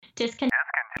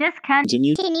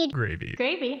Discontinued Gravy.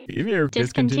 gravy. Give me your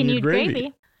Discontinued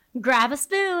gravy. Grab a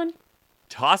spoon.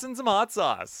 Toss in some hot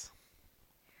sauce.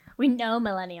 We know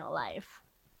millennial life,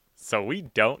 So we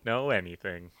don't know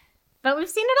anything. but we've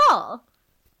seen it all.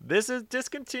 This is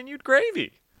discontinued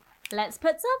gravy. Let's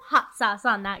put some hot sauce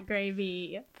on that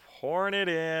gravy. Pouring it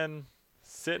in,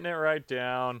 sitting it right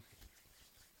down.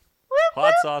 Whoop, Hot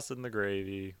whoop. sauce in the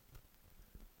gravy.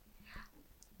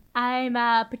 I'm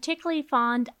particularly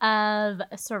fond of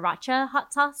sriracha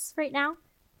hot sauce right now.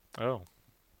 Oh,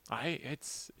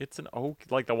 it's an oak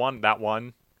like that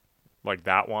one.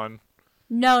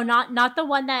 No, not the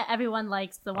one that everyone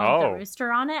likes. The one with Oh. the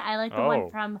rooster on it. I like the Oh.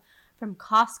 one from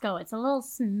Costco. It's a little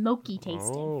smoky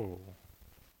tasting. Oh,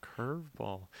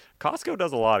 curveball. Costco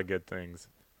does a lot of good things.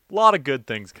 A lot of good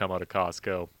things come out of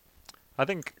Costco. I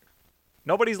think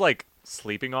nobody's like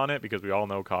sleeping on it because we all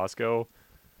know Costco.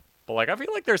 But like I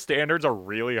feel like their standards are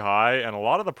really high and a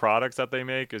lot of the products that they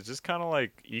make is just kind of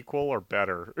like equal or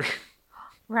better.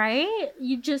 Right?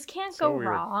 You just can't So go weird.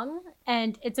 wrong,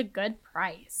 and it's a good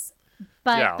price.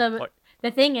 But Yeah,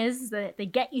 the thing is that they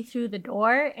get you through the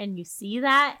door, and you see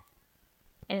that,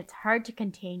 and it's hard to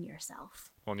contain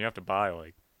yourself. well, and you have to buy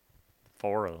like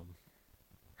 4 of them.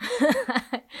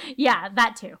 Yeah,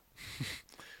 that too.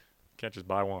 Can't just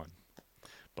buy one.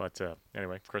 But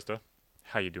anyway, Krysta,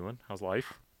 how you doing? How's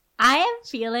life? I am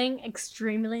feeling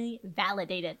extremely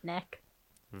validated, Nick.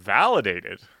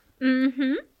 Validated.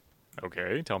 Mm-hmm.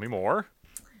 Okay, tell me more.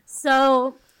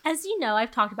 So, as you know,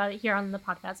 I've talked about it here on the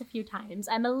podcast a few times.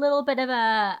 I'm a little bit of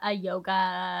a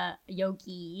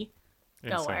yogi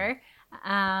Insane. goer.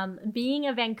 Being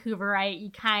a Vancouverite, you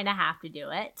kind of have to do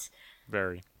it.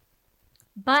 Very.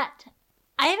 But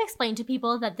I have explained to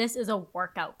people that this is a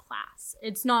workout class.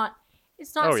 It's not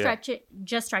Oh, yeah.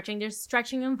 just stretching. There's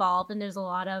stretching involved, and there's a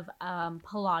lot of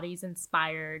Pilates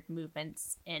inspired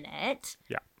movements in it.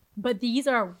 Yeah. But these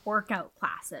are workout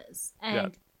classes, and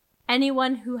Yeah.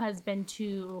 anyone who has been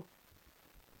to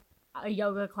a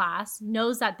yoga class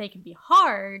knows that they can be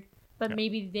hard, but Yeah.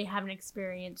 maybe they haven't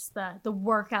experienced the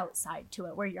workout side to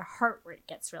it, where your heart rate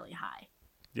gets really high.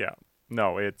 Yeah.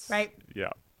 No, it's Right.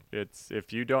 Yeah. It's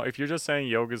if you're just saying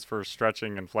yoga's for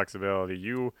stretching and flexibility,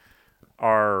 you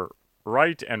are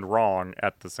right and wrong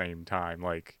at the same time.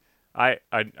 Like I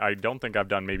don't think I've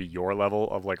done maybe your level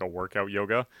of like a workout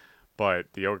yoga,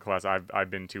 but the yoga class I've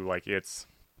been to, like it's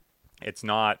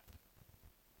not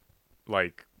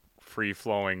like free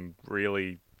flowing,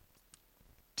 really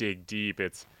dig deep.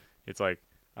 It's like,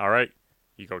 all right,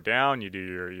 you go down, you do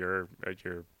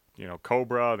your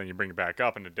cobra, then you bring it back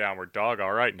up into downward dog.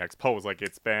 All right, next pose. Like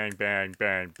it's bang, bang,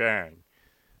 bang, bang.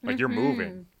 Like you're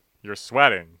moving, you're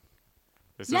sweating.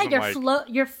 This Yeah, isn't like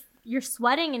you're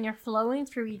sweating and you're flowing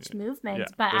through each movement, Yeah,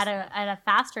 but this- at a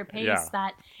faster pace Yeah.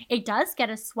 that it does get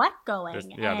a sweat going. this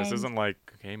and isn't like,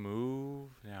 okay, move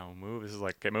now, move. This is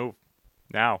like, okay, move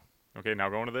now. Okay, now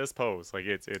go into this pose. Like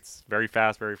it's very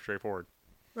fast, very straightforward.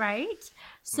 right.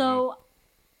 So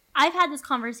I've had this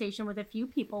conversation with a few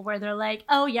people where they're like,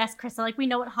 "Oh yes, Krista, like we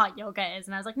know what hot yoga is,"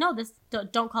 and I was like, "No, this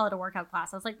don't call it a workout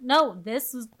class." I was like, "No,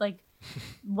 this is like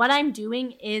what I'm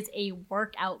doing is a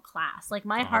workout class. Like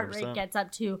my heart rate 100%. gets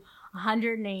up to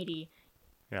 180."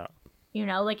 Yeah. You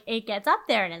know, like it gets up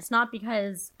there, and it's not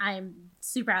because I'm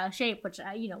super out of shape, which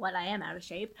I am out of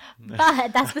shape,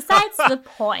 but that's besides the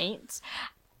point.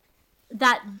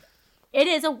 That it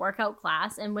is a workout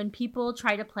class, and when people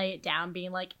try to play it down,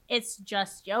 being like it's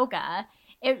just yoga,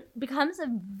 it becomes a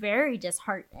very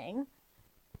disheartening.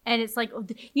 And it's like,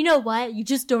 you know what? You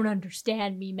just don't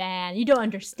understand me, man. You don't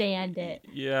understand it.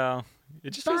 Yeah. It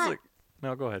just feels But- like.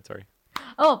 No, go ahead. Sorry.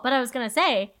 Oh, but I was gonna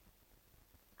say,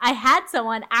 I had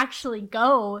someone actually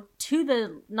go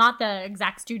to not the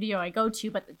exact studio I go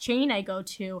to, but the chain I go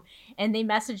to, and they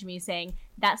messaged me saying,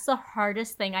 "That's the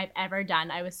hardest thing I've ever done.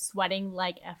 I was sweating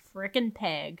like a freaking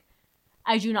pig.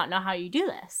 I do not know how you do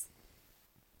this."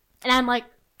 And I'm like,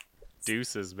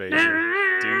 Deuces, baby.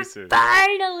 Deuces.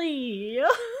 finally!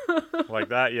 Like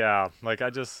that, yeah. Like I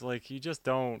just like you just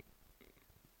don't.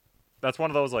 That's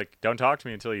one of those like don't talk to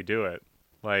me until you do it.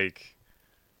 Like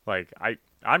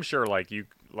I'm sure like you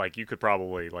could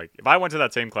probably like if I went to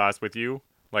that same class with you,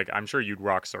 like I'm sure you'd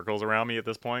rock circles around me at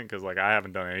this point because like I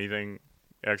haven't done anything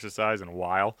exercise in a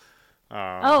while.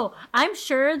 Oh, I'm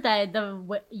sure that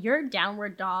your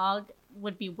downward dog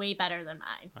would be way better than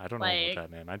mine. I don't know Like, about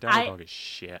that, man. My downward dog is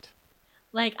shit.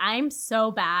 Like, I'm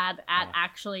so bad at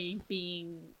actually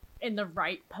being in the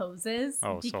right poses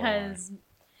Oh, so am because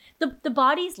the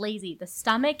body's lazy. The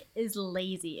stomach is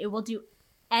lazy. It will do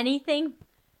anything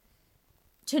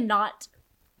to not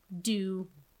do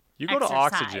You go to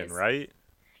exercise. oxygen, right?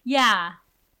 Yeah.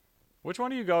 Which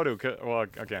one do you go to? Well,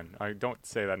 again, I don't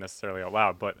say that necessarily out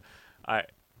loud, but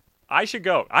I should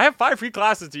go. I have 5 free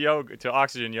classes to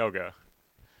Oxygen Yoga.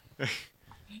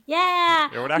 Yeah.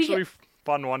 It would actually be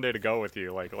fun one day to go with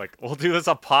you. Like we'll do this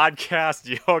a podcast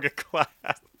yoga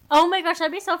class. Oh my gosh,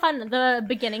 that'd be so fun. The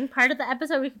beginning part of the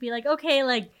episode, we could be like, okay,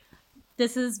 like,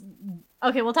 this is...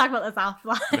 Okay, we'll talk about this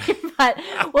offline, but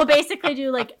we'll basically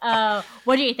do, like,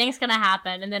 what do you think's gonna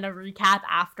happen, and then a recap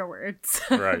afterwards.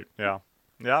 Right, yeah.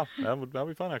 Yeah, that'd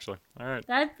be fun, actually. All right.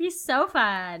 That'd be so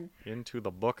fun. Into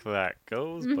the book that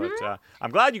goes, but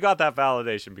I'm glad you got that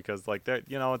validation, because, like,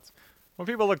 you know, it's... When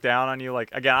people look down on you, like,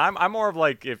 again, I'm more of,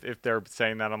 like, if they're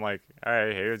saying that, I'm like, all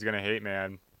right, haters gonna hate,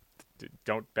 man.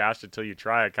 Don't bash it till you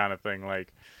try it kind of thing.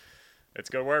 Like, it's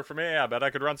good work for me. I bet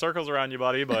I could run circles around you,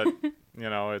 buddy. But, you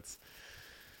know, it's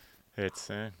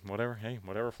whatever. Hey,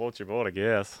 whatever floats your boat, I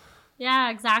guess. Yeah,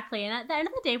 exactly. And at the end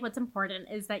of the day, what's important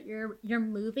is that you're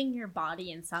moving your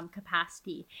body in some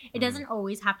capacity. It doesn't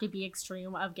always have to be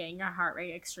extreme of getting your heart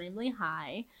rate extremely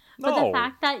high. But the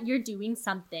fact that you're doing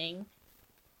something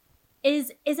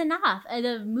is enough.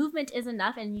 The movement is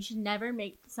enough, and you should never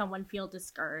make someone feel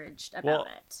discouraged about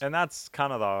it. And that's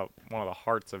kind of one of the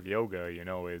hearts of yoga, you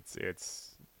know.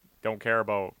 It's don't care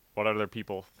about what other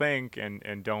people think,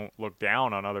 and don't look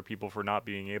down on other people for not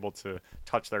being able to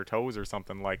touch their toes or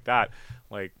something like that.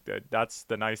 Like, that's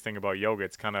the nice thing about yoga.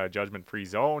 It's kind of a judgment-free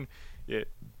zone.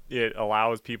 It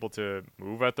allows people to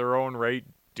move at their own rate,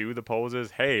 do the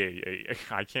poses. Hey,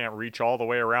 I can't reach all the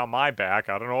way around my back.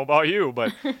 I don't know about you,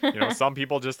 but you know, some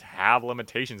people just have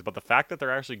limitations. But the fact that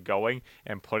they're actually going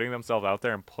and putting themselves out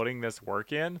there and putting this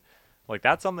work in, like,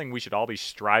 that's something we should all be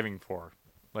striving for.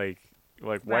 Like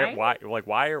Right?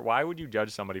 why would you judge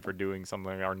somebody for doing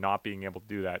something or not being able to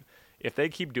do that? If they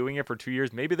keep doing it for 2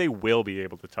 years, maybe they will be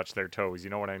able to touch their toes. You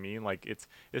know what I mean? Like,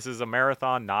 this is a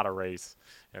marathon, not a race,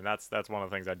 and that's one of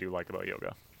the things I do like about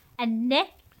yoga. And Nick,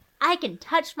 I can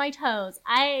touch my toes.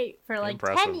 I, for like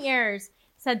Impressive. 10 years,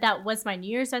 said that was my New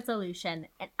Year's resolution,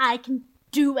 and I can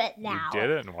do it now. You did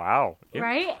it, and wow.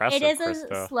 Right? Impressive, It is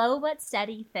Krysta. a slow but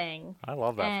steady thing. I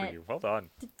love that for you. Well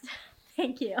done.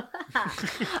 Thank you.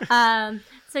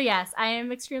 So yes, I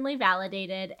am extremely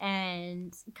validated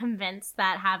and convinced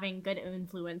that having good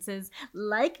influences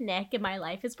like Nick in my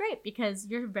life is great, because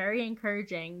you're very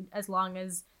encouraging as long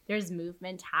as there's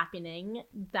movement happening.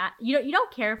 That you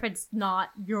don't care if it's not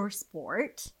your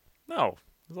sport. No,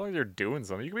 as long as you're doing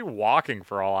something. You can be walking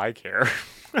for all I care.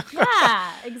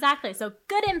 Yeah, exactly. So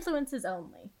good influences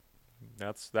only.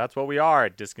 That's what we are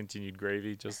at Discontinued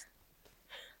Gravy. Just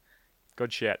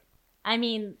good shit. I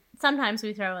mean, sometimes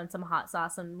we throw in some hot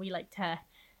sauce, and we like to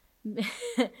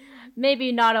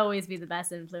maybe not always be the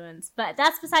best influence, but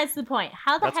that's besides the point.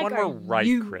 How the That's heck when are we're right,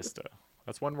 you? Krysta.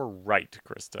 That's when we're right,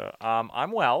 Krysta.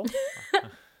 I'm well.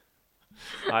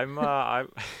 I'm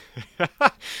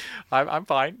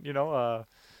fine. You know,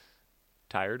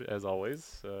 tired as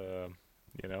always.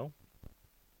 You know,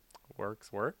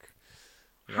 work's work.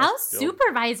 You know, How's still-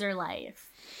 supervisor life?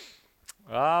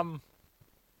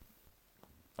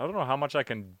 I don't know how much I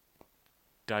can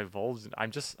divulge.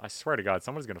 I swear to God,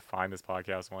 someone's gonna find this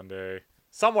podcast one day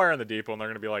somewhere in the deep, and they're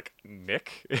gonna be like,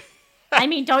 Nick. I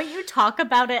mean, don't you talk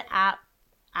about it at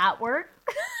work?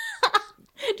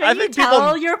 I Don't you think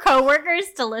tell your coworkers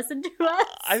to listen to us?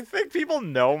 I think people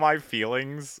know my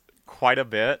feelings quite a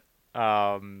bit.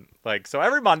 Like, so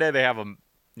every Monday they have a,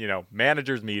 you know,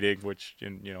 managers meeting, which,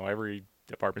 you know, every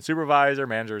department supervisor,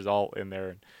 manager is all in there.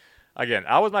 And again,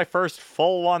 I was my first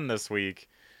full one this week,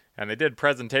 and they did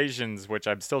presentations, which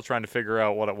I'm still trying to figure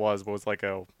out what it was, but it was like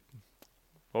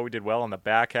what we did well in the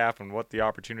back half and what the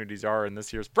opportunities are in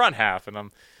this year's front half.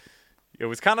 And it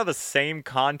was kind of the same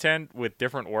content with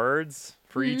different words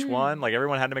for each one. Like,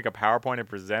 everyone had to make a PowerPoint and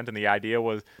present, and the idea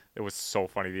was, it was so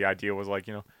funny. The idea was, like,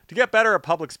 you know, to get better at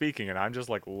public speaking. And I'm just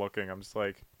like looking, I'm just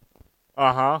like, it's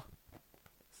not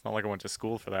like I went to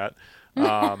school for that.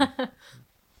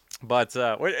 But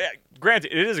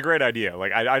granted, it is a great idea.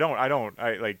 Like, I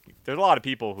like, there's a lot of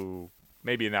people who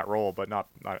may be in that role, but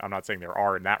I'm not saying there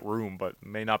are in that room, but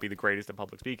may not be the greatest at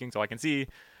public speaking. So I can see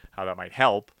how that might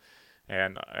help.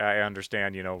 And I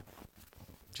understand, you know,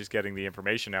 just getting the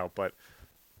information out, but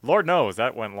Lord knows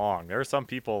that went long. There are some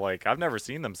people, like, I've never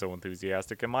seen them so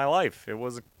enthusiastic in my life. It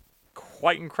was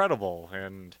quite incredible.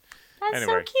 And That's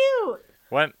anyway, so cute.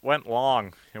 went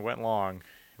long. It went long.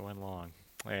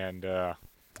 And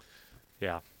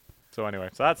yeah. So anyway,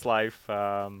 so that's life.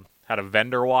 Had a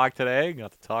vendor walk today.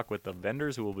 Got to talk with the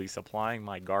vendors who will be supplying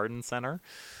my garden center.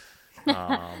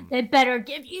 They better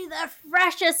give you the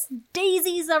freshest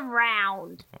daisies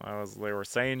around. They were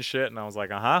saying shit, and I was like,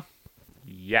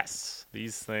 Yes,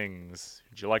 these things.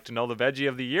 Would you like to know the veggie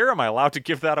of the year? Am I allowed to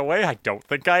give that away? I don't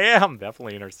think I am.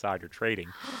 Definitely insider trading.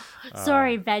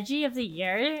 Sorry, veggie of the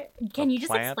year? Can you just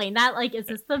plant. explain that? Like, is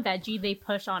this the veggie they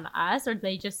push on us, or do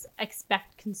they just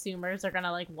expect consumers are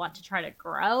gonna like want to try to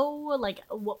grow? Like,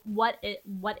 what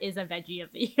is a veggie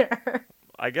of the year?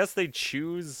 I guess they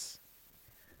choose.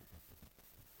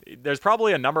 There's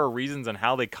probably a number of reasons on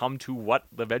how they come to what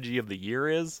the veggie of the year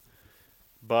is,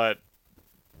 but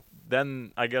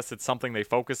then I guess it's something they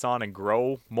focus on and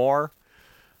grow more.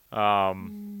 I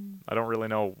don't really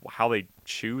know how they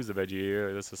choose a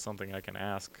veggie. This is something I can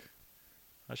ask.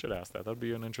 I should ask that. That'd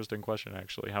be an interesting question,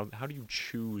 actually. How do you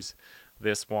choose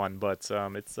this one? But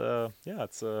it's a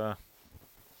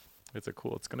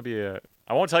cool. It's gonna be a.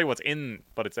 I won't tell you what's in,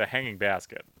 but it's a hanging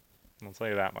basket. I'll tell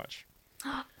you that much.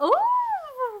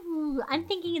 Ooh, I'm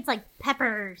thinking it's like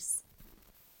peppers.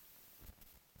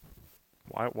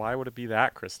 Why would it be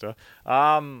that, Krysta?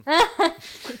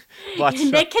 But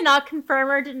Nick cannot confirm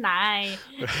or deny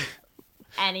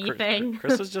anything.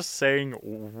 Krysta's just saying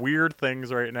weird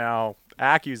things right now.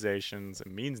 Accusations.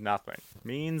 It means nothing.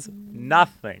 Means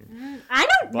nothing. I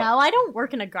don't know. I don't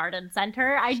work in a garden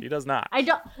center. She does not. I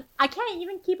can't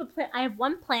even keep a plant. I have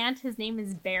one plant. His name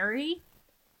is Barry.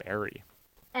 Barry.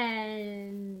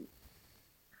 And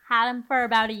had him for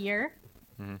about a year.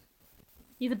 Mm-hmm.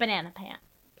 He's a banana plant.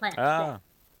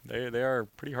 They are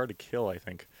pretty hard to kill, I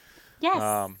think.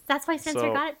 Yes, that's why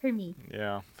Spencer got it for me.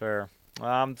 Yeah, fair.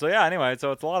 So yeah, anyway,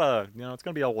 so it's a lot of, it's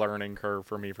going to be a learning curve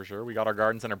for me for sure. We got our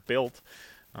garden center built,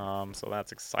 so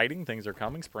that's exciting. Things are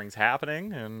coming, spring's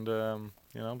happening, and,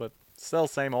 but still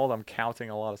same old. I'm counting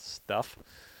a lot of stuff.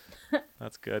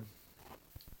 That's good.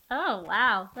 Oh,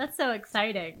 wow. That's so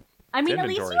exciting. I mean, at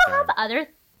least you have other,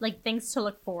 like, things to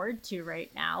look forward to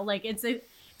right now. Like, it's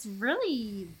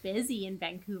really busy in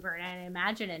Vancouver, and I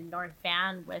imagine in North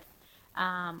Van with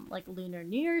like Lunar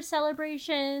New Year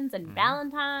celebrations and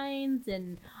Valentines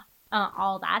and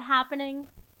all that happening.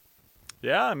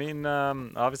 Yeah, I mean,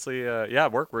 obviously,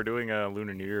 at work we're doing a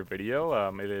Lunar New Year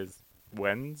video. It is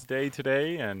Wednesday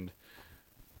today, and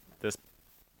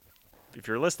if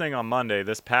you're listening on Monday,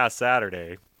 this past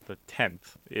Saturday, the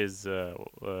 10th, is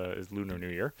Lunar New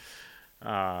Year.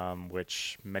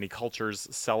 Which many cultures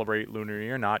celebrate Lunar New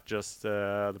Year, not just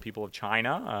the people of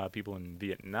China. People in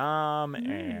Vietnam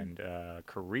and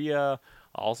Korea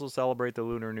also celebrate the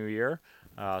Lunar New Year.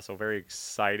 So very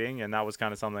exciting, and that was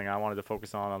kind of something I wanted to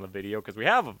focus on the video, because we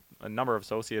have a number of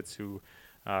associates who,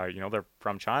 they're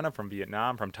from China, from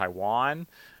Vietnam, from Taiwan,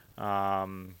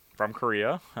 from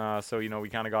Korea. So, we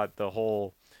kind of got the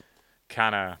whole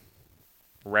kind of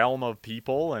realm of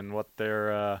people and what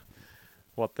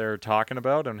they're talking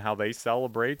about and how they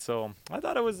celebrate. So I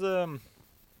thought it was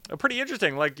pretty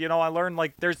interesting. Like, I learned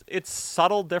like it's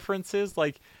subtle differences,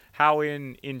 like how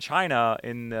in China,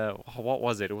 in what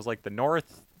was it? It was like the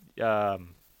North. Dang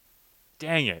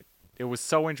it! It was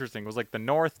so interesting. It was like the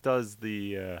North does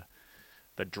the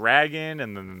dragon,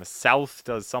 and then the South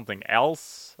does something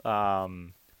else.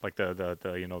 Like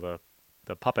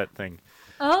the puppet thing.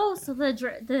 Oh, so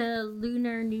the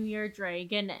Lunar New Year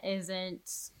dragon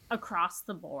isn't across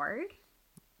the board?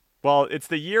 Well, it's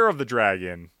the year of the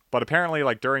dragon, but apparently,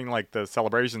 like during like the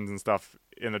celebrations and stuff,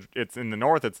 it's in the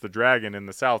North, it's the dragon. In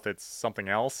the South, it's something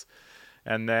else.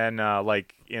 And then,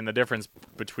 like in the difference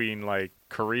between like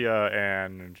Korea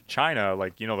and China,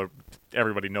 like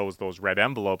everybody knows those red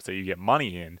envelopes that you get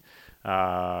money in.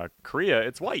 Korea,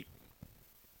 it's white.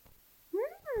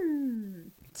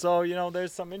 So,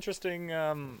 there's some interesting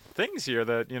things here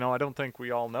that, I don't think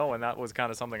we all know. And that was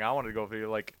kind of something I wanted to go through.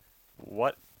 Like,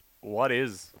 what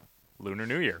is Lunar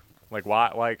New Year? Like,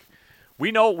 why? Like,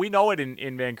 we know it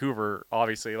in Vancouver,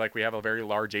 obviously. Like, we have a very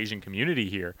large Asian community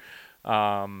here.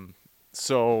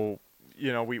 So,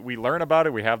 we learn about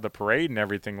it. We have the parade and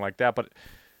everything like that. But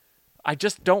I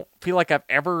just don't feel like I've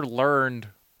ever learned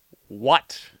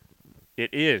what it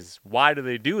is. Why do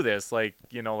they do this? Like,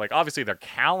 like obviously their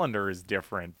calendar is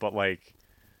different, but like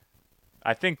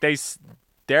I think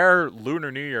their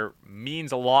Lunar New Year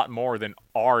means a lot more than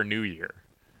our New Year.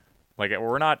 Like,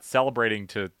 we're not celebrating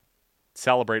to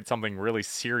celebrate something really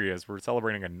serious. We're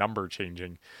celebrating a number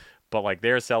changing, but like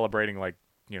they're celebrating like,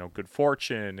 good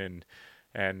fortune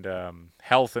and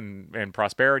health and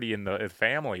prosperity in the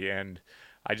family. And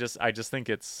I just think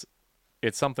it's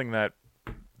something that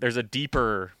there's a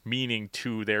deeper meaning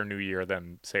to their New Year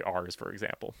than, say, ours, for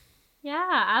example.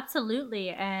 Yeah, absolutely.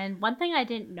 And one thing I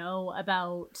didn't know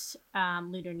about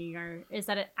Lunar New Year is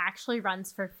that it actually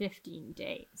runs for 15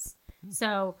 days.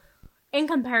 So in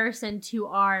comparison to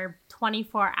our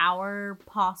 24-hour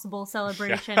possible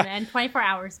celebration, and 24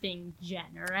 hours being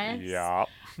generous. Yeah.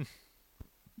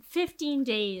 15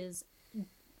 days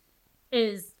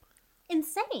is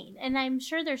insane. And I'm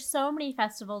sure there's so many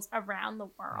festivals around the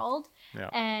world. Yeah.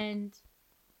 And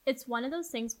it's one of those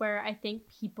things where I think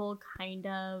people kind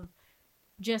of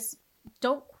just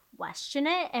don't question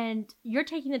it. And you're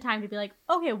taking the time to be like,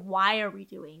 okay, why are we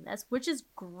doing this? Which is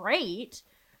great.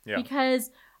 Yeah.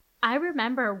 Because I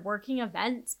remember working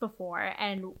events before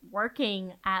and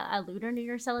working at a Lunar New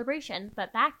Year celebration.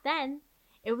 But back then,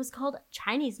 it was called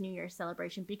Chinese New Year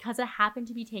celebration because it happened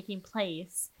to be taking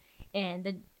place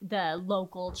in the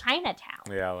local Chinatown.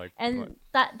 Yeah, like, and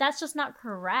that's just not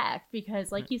correct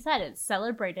because, like you said, it's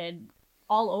celebrated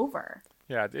all over.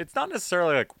 Yeah, it's not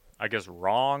necessarily like, I guess,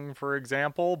 wrong, for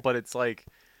example, but it's like,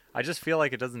 I just feel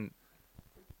like it doesn't,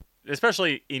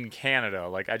 especially in Canada,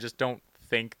 like, I just don't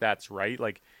think that's right.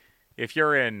 Like, if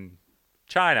you're in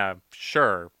China,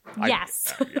 sure.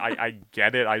 Yes. I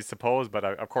get it, I suppose, but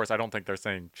of course, I don't think they're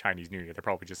saying Chinese New Year. They're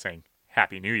probably just saying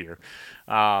Happy New Year.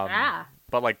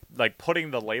 But like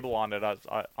putting the label on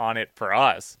it for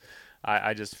us,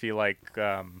 I just feel like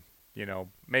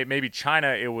maybe China,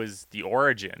 it was the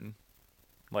origin,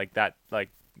 like that, like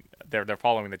they're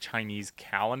following the Chinese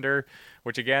calendar,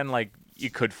 which again, like, you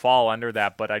could fall under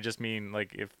that. But I just mean,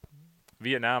 like, if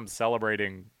Vietnam's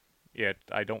celebrating it,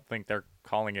 I don't think they're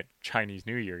calling it Chinese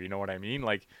New Year. You know what I mean?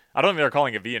 Like, I don't think they're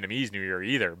calling it Vietnamese New Year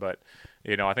either. But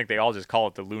I think they all just call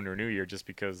it the Lunar New Year, just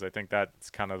because I think that's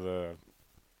kind of the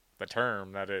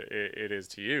term that it is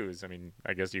to use. I mean,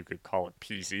 I guess you could call it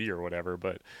PC or whatever,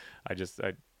 but does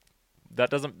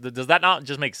that not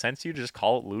just make sense to you to just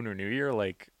call it Lunar New Year?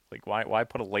 Like why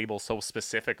put a label so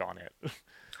specific on it?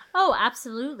 Oh,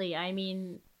 absolutely. I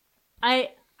mean, I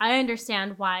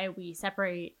understand why we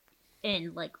separate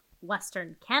in, like,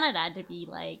 Western Canada to be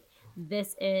like,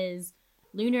 this is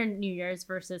Lunar New Year's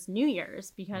versus New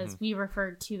Year's, because we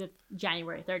refer to the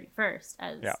January 31st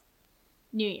as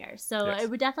New Year's. So yes. It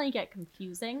would definitely get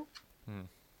confusing.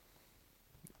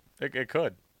 It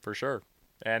could, for sure.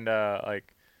 And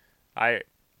I'm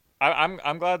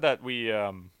glad that we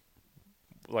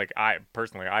like, I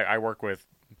personally, I work with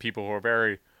people who are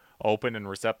very open and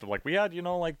receptive. Like, we had,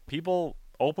 like, people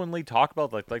openly talk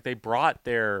about, like they brought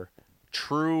their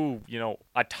true,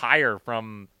 attire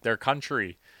from their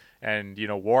country and,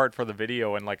 wore it for the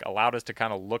video, and, like, allowed us to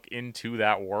kind of look into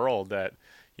that world that,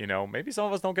 maybe some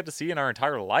of us don't get to see in our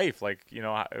entire life. Like,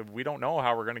 we don't know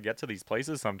how we're going to get to these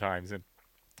places sometimes. And,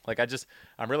 like,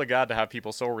 I'm really glad to have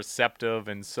people so receptive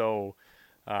and so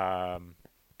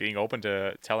being open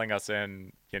to telling us,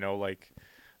 and,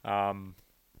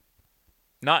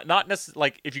 not necessarily,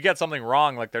 like, if you get something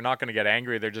wrong, like, they're not going to get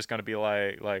angry. They're just going to be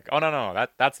like, oh, no,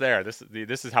 that's there.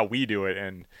 This is how we do it.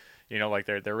 And, like,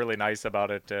 they're really nice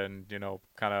about it. And,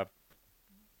 kind of,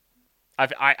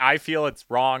 I feel it's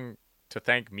wrong to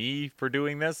thank me for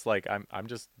doing this. Like, I'm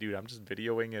just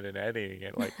videoing it and editing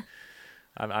it. Like,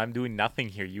 I'm doing nothing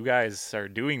here. You guys are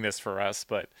doing this for us.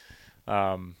 But,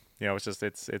 it's just,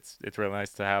 it's really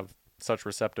nice to have such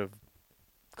receptive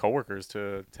coworkers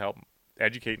to help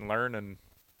educate and learn and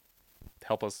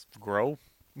help us grow.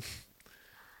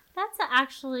 That's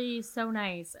actually so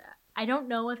nice. I don't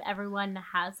know if everyone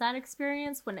has that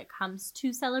experience when it comes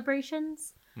to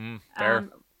celebrations. Fair.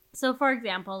 So, for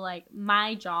example, like,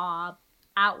 my job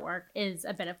at work is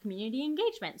a bit of community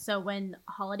engagement. So when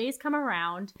holidays come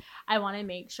around, I want to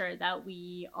make sure that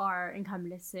we are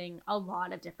encompassing a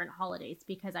lot of different holidays,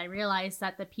 because I realize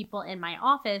that the people in my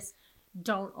office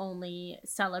don't only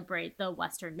celebrate the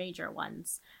Western major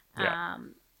ones. Yeah.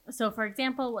 So, for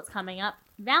example, what's coming up?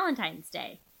 Valentine's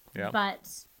Day. Yeah. But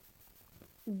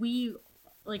we,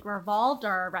 like, revolved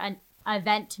our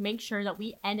event to make sure that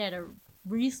we end at a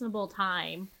reasonable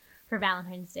time for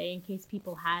Valentine's Day in case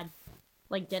people had,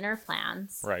 like, dinner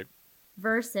plans. Right.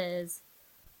 Versus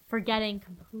forgetting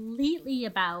completely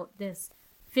about this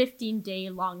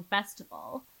 15-day long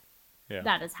festival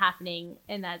that is happening,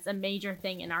 and that's a major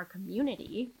thing in our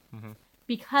community.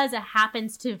 Because it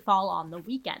happens to fall on the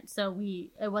weekend. So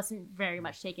it wasn't very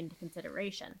much taken into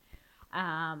consideration.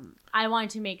 I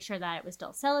wanted to make sure that it was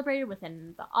still celebrated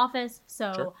within the office.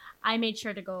 So I made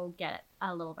sure to go get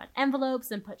a little red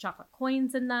envelopes and put chocolate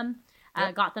coins in them.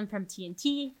 Got them from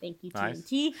TNT. Thank you, Nice.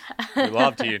 TNT. We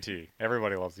love TNT.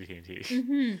 Everybody loves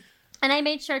TNT. And I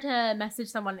made sure to message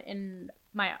someone in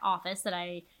my office that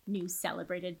I knew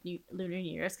celebrated Lunar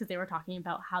New Year's, because they were talking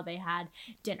about how they had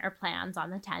dinner plans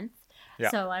on the 10th. Yeah.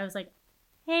 So I was like,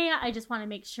 hey, I just want to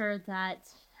make sure that,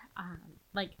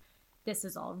 like, this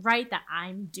is all right, that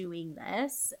I'm doing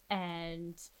this,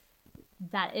 and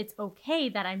that it's okay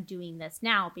that I'm doing this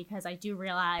now, because I do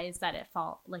realize that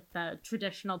like, the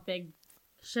traditional big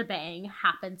shebang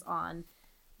happens on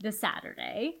the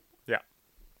Saturday. Yeah.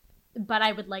 but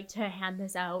I would like to hand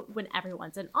this out when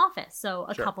everyone's in office. So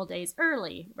a Sure. couple days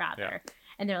early, rather. Yeah.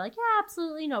 And they're like, yeah,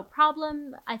 absolutely, no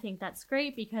problem. I think that's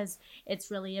great because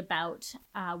it's really about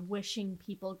wishing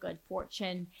people good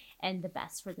fortune and the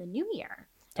best for the new year.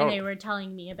 Totally. And they were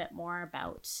telling me a bit more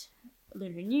about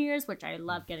Lunar New Year's, which I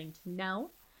love getting to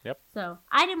know. Yep. So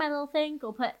I do my little thing,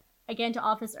 go get into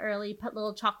office early, put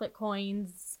little chocolate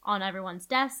coins on everyone's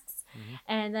desks,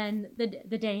 and then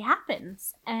the day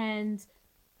happens. And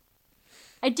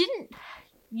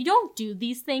you don't do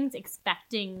these things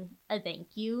expecting a thank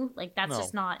you. Like, that's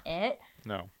just not it.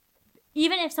 No.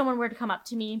 Even if someone were to come up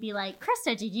to me and be like,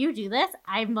 Krysta, did you do this?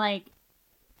 I'm like,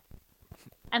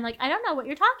 I don't know what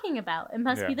you're talking about. It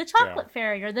must be the chocolate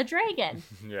fairy or the dragon.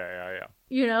 Yeah.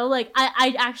 You know, like,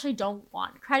 I actually don't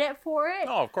want credit for it.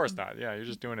 Oh, of course not. Yeah, you're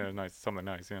just doing it something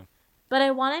nice, yeah. But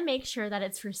I want to make sure that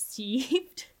it's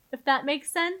received, if that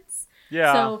makes sense.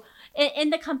 Yeah. So in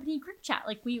the company group chat,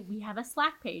 like we have a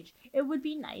Slack page. It would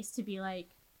be nice to be like,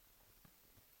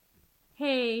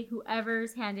 hey,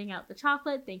 whoever's handing out the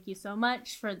chocolate, thank you so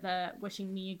much for the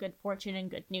wishing me a good fortune and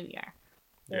good new year.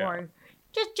 Yeah. Or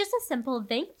just a simple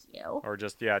thank you. Or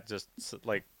just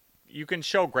like, you can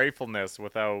show gratefulness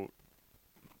without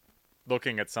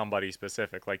looking at somebody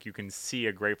specific. Like, you can see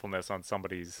a gratefulness on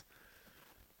somebody's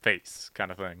face,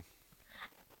 kind of thing.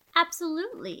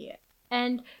 Absolutely.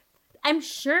 And I'm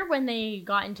sure when they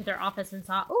got into their office and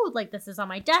saw, oh, like, this is on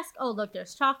my desk. Oh, look,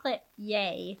 there's chocolate.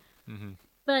 Yay. Mm-hmm.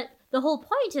 But the whole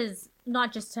point is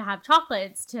not just to have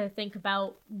chocolate, it's to think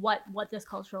about what this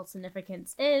cultural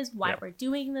significance is, why we're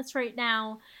doing this right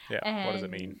now. Yeah, and what does it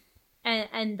mean?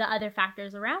 And the other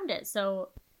factors around it. So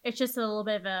it's just a little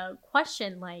bit of a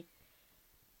question, like,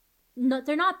 no,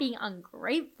 they're not being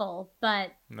ungrateful,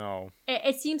 but no,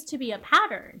 it seems to be a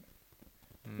pattern.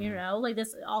 You know, like,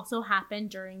 this also happened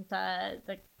during the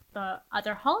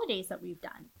other holidays that we've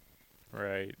done.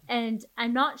 Right. And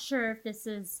I'm not sure if this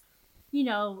is, you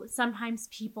know, sometimes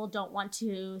people don't want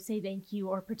to say thank you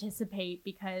or participate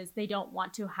because they don't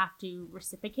want to have to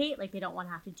reciprocate. Like, they don't want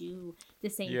to have to do the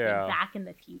same thing back in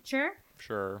the future.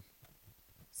 Sure.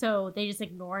 So they just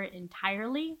ignore it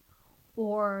entirely.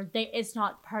 Or it's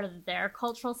not part of their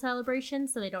cultural celebration,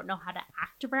 so they don't know how to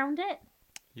act around it.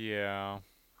 Yeah.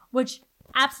 Which,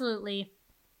 absolutely,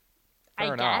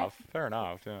 Fair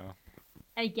enough, yeah.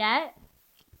 I get,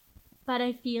 but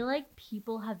I feel like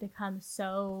people have become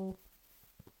so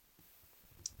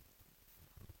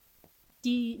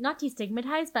not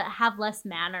destigmatized, but have less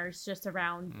manners just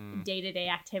around day-to-day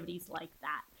activities like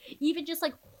that. Even just,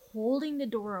 like, holding the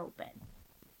door open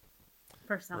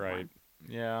for someone. Right.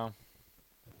 Yeah.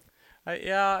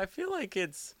 I feel like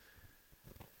it's...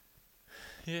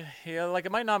 Yeah, like,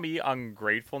 it might not be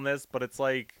ungratefulness, but it's,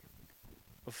 like,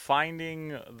 finding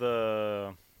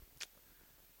the...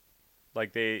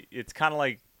 Like, it's kind of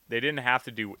like they didn't have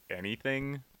to do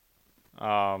anything,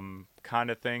 kind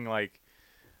of thing. Like,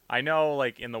 I know,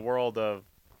 like, in the world of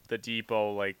the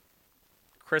depot, like,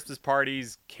 Christmas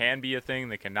parties can be a thing,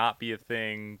 they cannot be a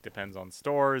thing, depends on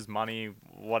stores, money,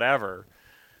 whatever.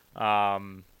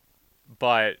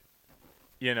 But,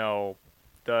 you know,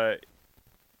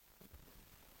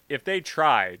 if they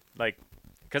tried, like,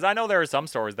 because I know there are some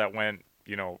stores that went,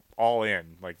 you know, all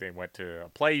in, like, they went to a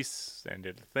place and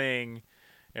did a thing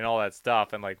and all that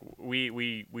stuff, and, like,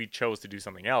 we chose to do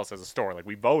something else as a store, like,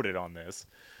 we voted on this,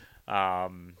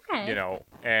 Okay. You know,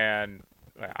 and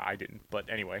I didn't, but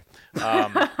anyway,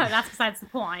 that's besides the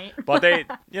point. but they,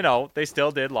 you know, they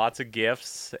still did lots of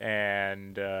gifts,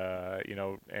 and you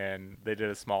know, and they did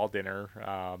a small dinner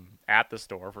at the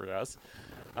store for us,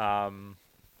 and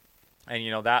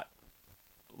you know, that,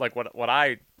 like, what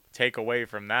I take away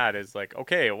from that is, like,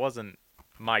 okay, it wasn't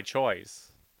my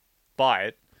choice,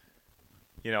 but,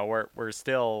 you know, we're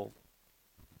still,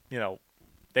 you know,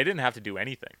 they didn't have to do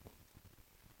anything.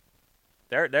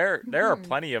 There are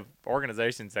plenty of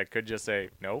organizations that could just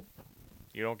say, nope,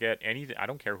 you don't get anything. I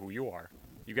don't care who you are,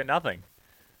 you get nothing,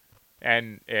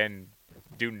 and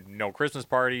do no Christmas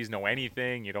parties, no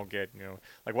anything. You don't get, you know,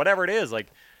 like, whatever it is. Like,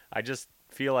 I just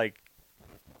feel like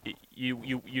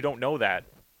you don't know that,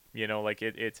 you know, like,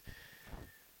 it's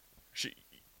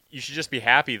you should just be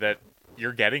happy that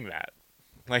you're getting that.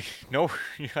 Like, no,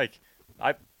 like,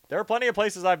 there are plenty of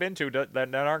places I've been to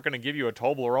that aren't going to give you a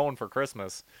Toblerone for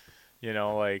Christmas. You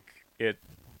know, like,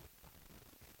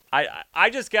 I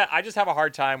just have a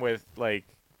hard time with, like,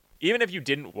 even if you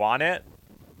didn't want it,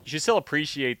 you should still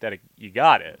appreciate that you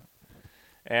got it.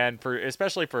 And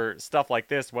especially for stuff like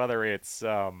this, whether it's,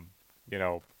 you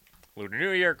know, Lunar New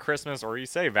Year, Christmas, or you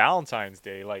say Valentine's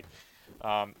Day, like,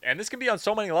 And this can be on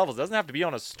so many levels. It doesn't have to be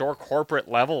on a store corporate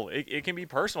level. It can be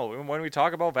personal. When we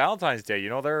talk about Valentine's Day,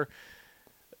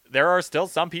 there are still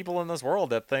some people in this world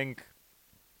that think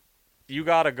you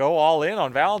got to go all in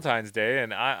on Valentine's Day.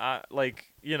 And I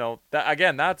like, that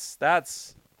again,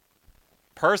 that's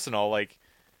personal. Like,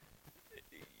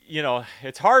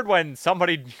 it's hard when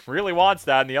somebody really wants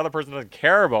that and the other person doesn't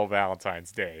care about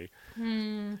Valentine's Day.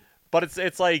 But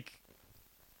it's like,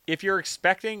 if you're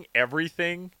expecting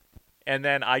everything and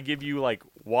then I give you like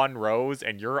one rose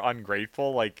and you're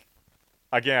ungrateful, like,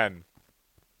 again,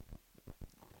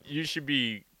 you should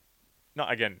be not,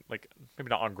 again, like, maybe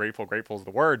not ungrateful, grateful is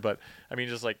the word, but I mean,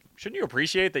 just like, shouldn't you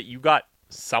appreciate that you got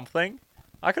something?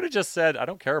 I could have just said, I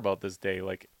don't care about this day.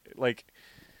 Like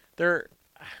they're,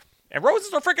 and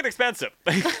roses are freaking expensive.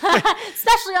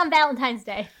 Especially on Valentine's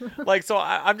Day. Like, so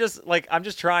I'm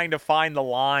just trying to find the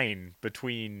line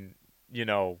between,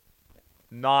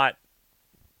 not,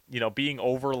 being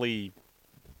overly,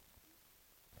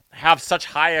 have such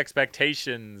high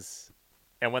expectations,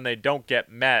 and when they don't get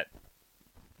met,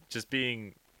 just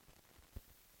being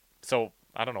so,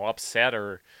 I don't know, upset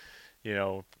or,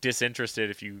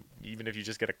 disinterested even if you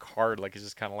just get a card, like, it's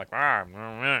just kind of like,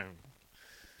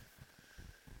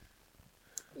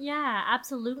 Yeah,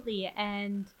 absolutely.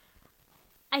 And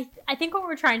I think what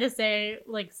we're trying to say,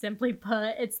 like, simply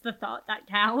put, it's the thought that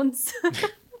counts.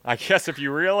 I guess if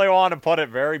you really want to put it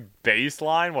very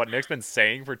baseline, what Nick's been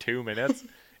saying for 2 minutes,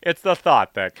 it's the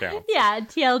thought that counts. Yeah,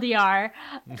 TLDR.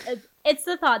 It's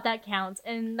the thought that counts,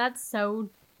 and that's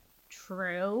so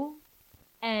true.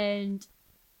 And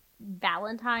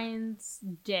Valentine's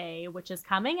Day, which is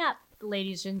coming up,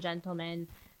 ladies and gentlemen.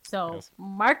 So yes.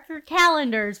 Mark your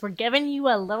calendars. We're giving you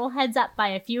a little heads up by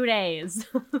a few days.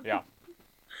 Yeah.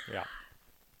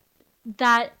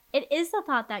 That it is the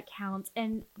thought that counts,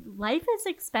 and life is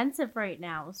expensive right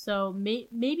now. So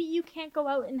maybe you can't go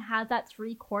out and have that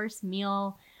 3-course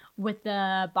meal with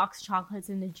the box chocolates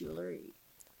and the jewelry.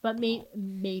 But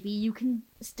maybe you can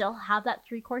still have that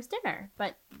 3-course dinner,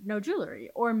 but no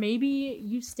jewelry. Or maybe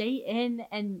you stay in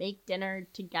and make dinner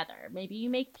together. Maybe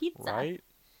you make pizza.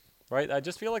 Right. I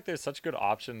just feel like there's such good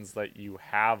options that you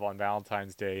have on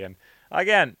Valentine's Day. And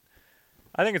again,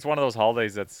 I think it's one of those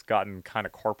holidays that's gotten kind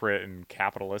of corporate and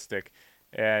capitalistic,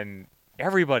 and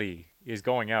everybody is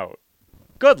going out.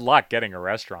 Good luck getting a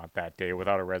restaurant that day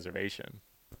without a reservation.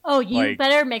 Oh, you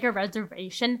better make a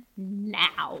reservation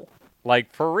now.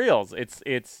 Like, for reals, it's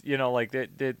like,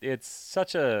 it's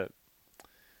such a,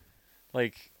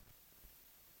 like,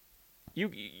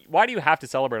 why do you have to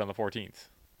celebrate on the 14th?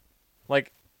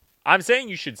 Like, I'm saying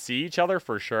you should see each other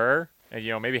for sure, and,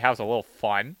 maybe have a little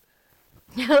fun.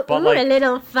 But ooh, like, a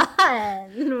little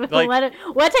fun. Like,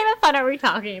 what type of fun are we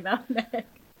talking about, Nick?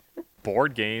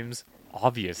 Board games,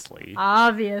 obviously.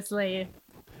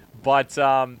 But,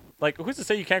 like, who's to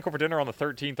say you can't go for dinner on the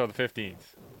 13th or the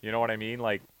 15th? You know what I mean?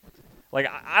 Like,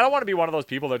 I don't want to be one of those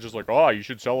people that just like, oh, you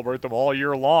should celebrate them all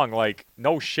year long. Like,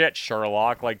 no shit,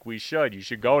 Sherlock. Like, we should. You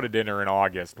should go to dinner in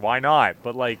August. Why not?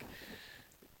 But, like,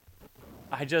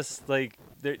 I just, like,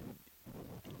 there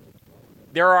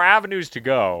are avenues to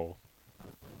go,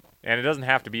 and it doesn't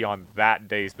have to be on that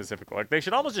day specifically. Like, they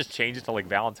should almost just change it to, like,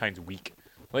 Valentine's week.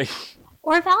 Like,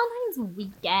 or Valentine's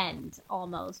weekend,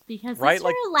 almost. Because this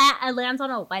year it lands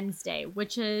on a Wednesday,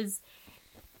 which is...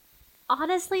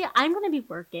 Honestly, I'm going to be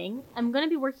working. I'm going to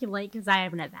be working late because I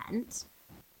have an event.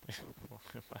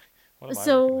 What am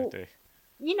I working that day?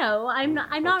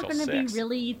 I'm not going to be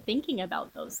really thinking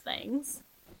about those things.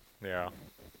 Yeah.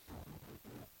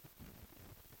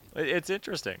 It's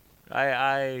interesting.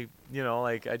 I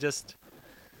just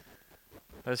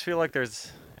feel like there's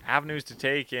avenues to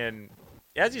take, and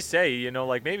as you say,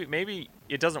 like, maybe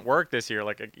it doesn't work this year.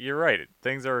 Like, you're right.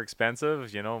 Things are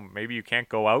expensive. Maybe you can't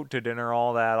go out to dinner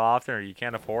all that often, or you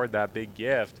can't afford that big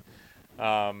gift.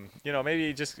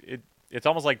 Maybe it's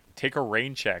almost like take a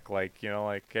rain check. Like,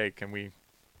 like, hey, can we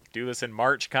do this in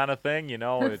March kind of thing?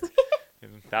 It's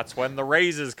that's when the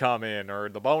raises come in or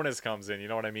the bonus comes in. You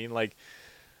know what I mean? Like,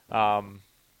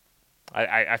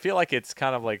 I feel like it's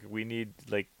kind of like we need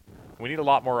a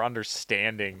lot more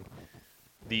understanding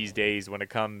these days when it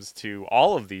comes to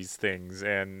all of these things,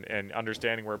 and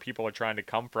understanding where people are trying to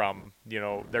come from.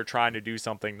 They're trying to do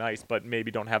something nice, but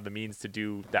maybe don't have the means to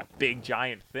do that big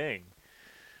giant thing.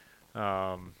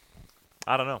 I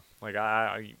don't know. Like,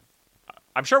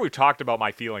 I'm sure we've talked about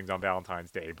my feelings on Valentine's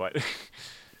Day, but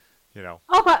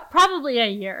Oh, but probably a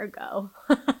year ago.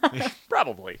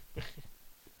 Probably.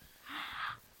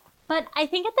 But I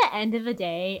think at the end of the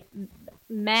day,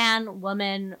 man,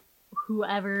 woman,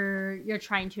 whoever you're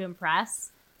trying to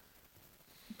impress,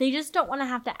 they just don't want to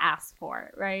have to ask for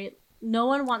it, right? no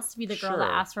one wants to be the girl that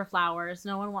Sure. asks for flowers.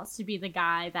 No one wants to be the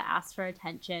guy that asks for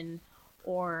attention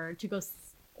or to go,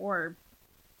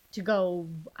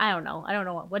 I don't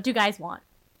know. What do guys want?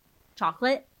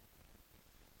 Chocolate?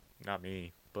 Not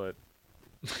me, but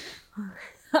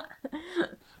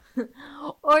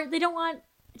Or they don't want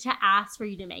to ask for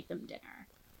you to make them dinner.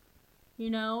 You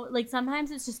know, like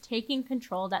sometimes it's just taking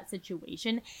control of that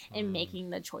situation and making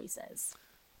the choices.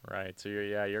 right. So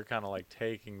you're kind of like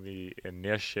taking the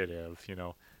initiative,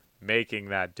 making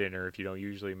that dinner if you don't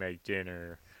usually make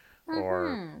dinner,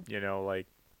 or like,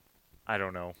 I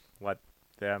don't know, let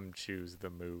them choose the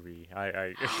movie.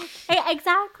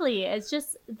 Exactly. It's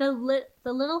just the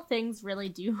little things really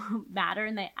do matter,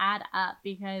 and they add up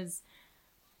because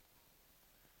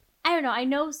I don't know. I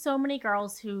know so many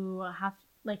girls who have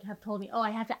told me, "Oh,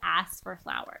 I have to ask for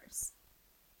flowers,"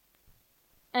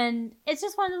 and it's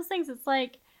just one of those things. It's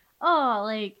like, oh,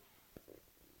 like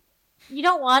you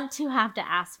don't want to have to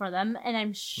ask for them, and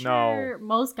I'm sure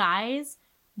most guys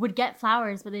would get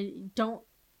flowers, but they don't.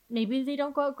 Maybe they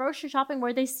don't go out grocery shopping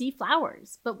where they see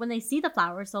flowers, but when they see the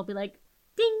flowers, they'll be like,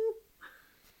 "Ding."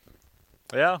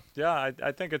 Yeah.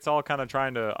 I think it's all kind of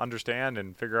trying to understand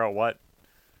and figure out what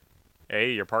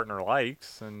your partner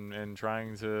likes, and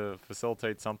trying to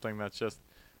facilitate something that's just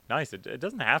nice. It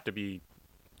doesn't have to be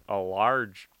a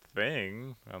large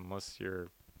thing unless you're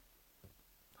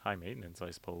high maintenance,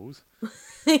 I suppose.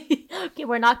 Okay,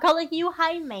 we're not calling you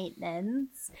high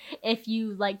maintenance if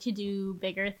you like to do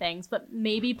bigger things, but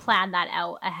maybe plan that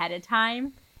out ahead of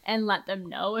time and let them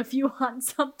know if you want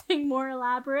something more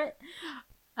elaborate.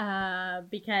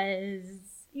 Because,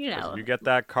 If you get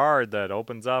that card that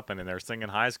opens up and then they're singing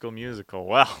High School Musical,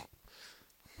 well,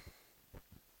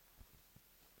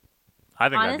 I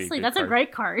think honestly, that's a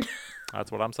great card.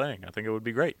 That's what I'm saying. I think it would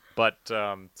be great. But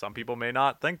some people may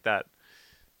not think that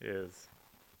is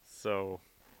so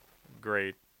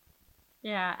great.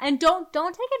 Yeah, and don't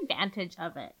take advantage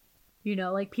of it.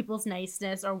 Like people's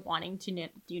niceness or wanting to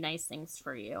do nice things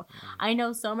for you. I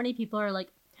know so many people are like,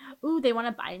 ooh, they want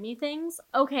to buy me things.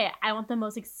 Okay, I want the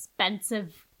most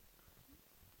expensive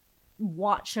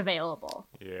watch available.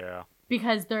 Yeah.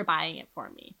 Because they're buying it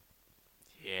for me.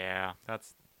 Yeah,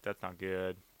 that's not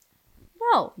good.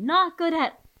 No, not good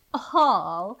at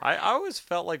all. I always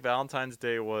felt like Valentine's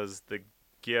Day was the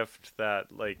gift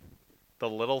that, like, the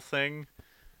little thing,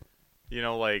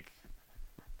 like,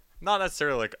 not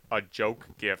necessarily like a joke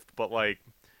gift, but like,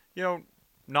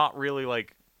 not really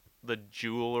like the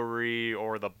jewelry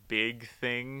or the big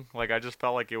thing. Like, I just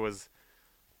felt like it was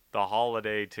the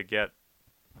holiday to get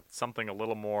something a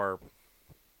little more,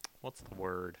 what's the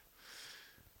word?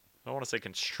 I don't want to say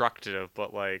constructive,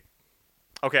 but like,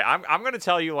 okay, I'm going to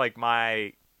tell you like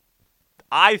I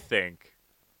think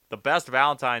the best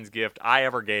Valentine's gift I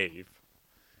ever gave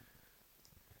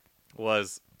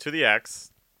was to the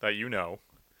ex that you know.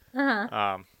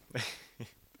 Uh-huh.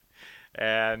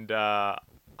 And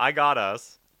I got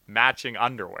us matching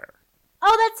underwear.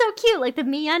 Oh, that's so cute. Like the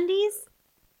MeUndies?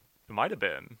 It might have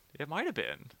been.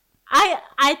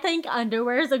 I think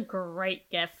underwear is a great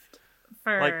gift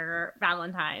for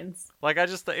Valentine's. Like, I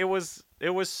just, it was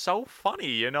so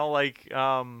funny, like,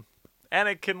 and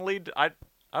it can lead, I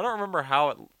don't remember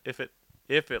how if it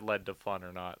led to fun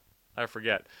or not. I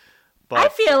forget. But I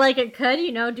feel like it could,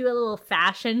 do a little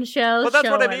fashion show. But that's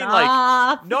what I mean.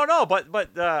 Off. Like, no, but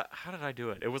how did I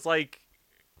do it? It was like,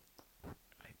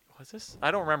 was this?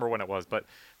 I don't remember when it was, but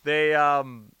they,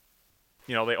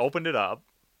 they opened it up.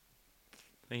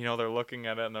 And, they're looking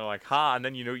at it and they're like, "Ha!" And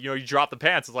then you drop the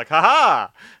pants. It's like, "Ha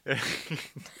ha!"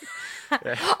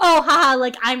 Oh, haha!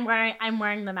 Like I'm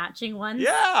wearing the matching ones.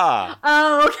 Yeah.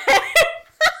 Oh, okay.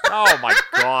 Oh my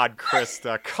God,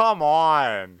 Krysta, come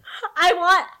on.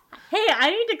 Hey,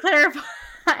 I need to clarify.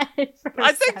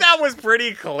 I think that was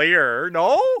pretty clear.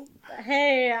 No.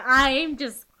 Hey, I'm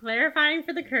just clarifying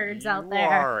for the Kurds out there. You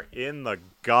are in the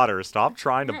gutter. Stop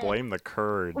trying to blame the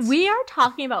Kurds. We are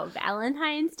talking about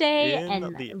Valentine's Day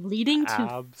and leading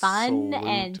to fun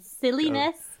and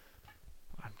silliness.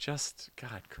 I'm just,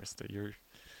 God, Krysta,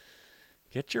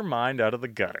 get your mind out of the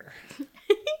gutter.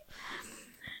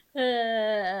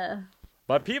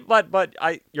 But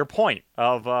your point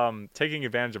of taking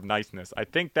advantage of niceness, I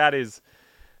think that is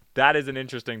an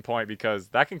interesting point, because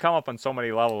that can come up on so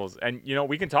many levels. And,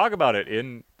 we can talk about it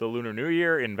in the Lunar New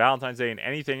Year, in Valentine's Day, and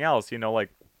anything else. Like,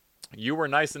 you were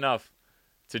nice enough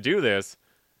to do this,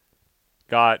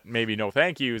 got maybe no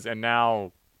thank yous, and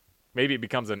now maybe it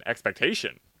becomes an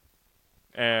expectation.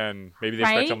 And maybe they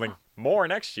expect something more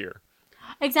next year.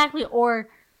 Exactly. Or,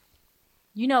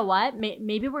 you know what?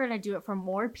 Maybe we're going to do it for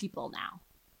more people now.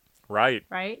 Right.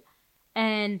 Right?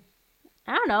 And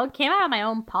I don't know, it came out of my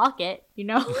own pocket, you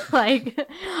know? Like,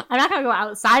 I'm not going to go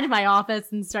outside of my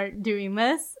office and start doing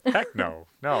this. Heck no.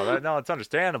 No, it's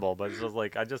understandable, but it's just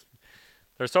like,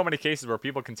 there's so many cases where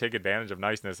people can take advantage of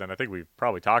niceness, and I think we've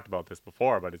probably talked about this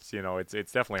before, but it's,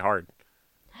 it's definitely hard.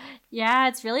 Yeah,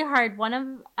 it's really hard. One of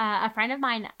a friend of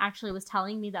mine actually was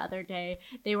telling me the other day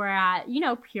they were at,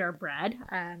 Purebred,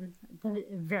 the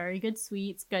very good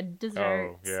sweets, good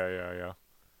desserts. Oh, yeah.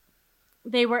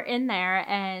 They were in there,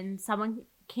 and someone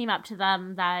came up to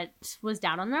them that was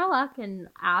down on their luck and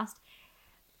asked,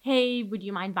 "Hey, would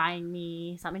you mind buying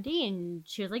me something to eat?" And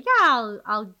she was like, "Yeah,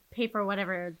 I'll pay for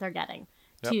whatever they're getting."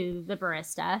 Yep. To the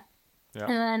barista. Yep.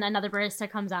 And then another barista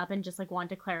comes up and just like wanted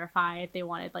to clarify if they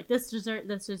wanted like this dessert,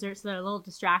 so they're a little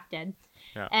distracted.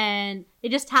 Yeah. And they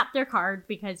just tap their card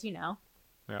because,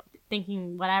 Yep.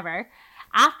 thinking whatever.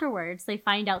 Afterwards, they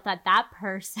find out that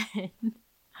person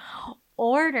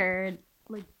ordered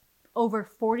like over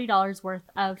 $40 worth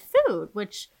of food,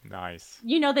 which nice.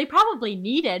 They probably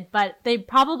needed, but they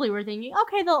probably were thinking,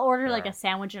 okay, they'll order like a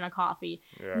sandwich and a coffee.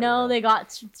 Yeah, no, they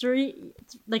got three,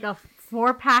 like a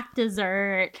 4-pack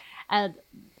dessert, a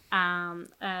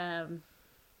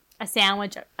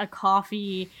sandwich, a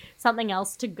coffee, something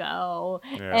else to go,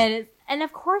 and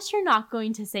of course you're not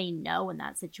going to say no in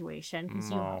that situation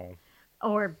because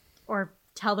or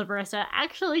tell the barista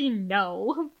actually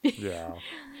no. Yeah.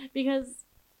 Because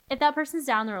if that person's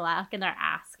down their luck and they're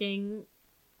asking,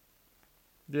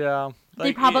 yeah,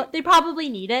 like, they probably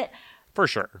need it for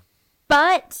sure.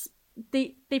 But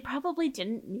they probably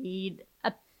didn't need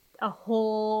a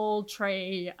whole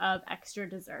tray of extra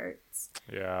desserts.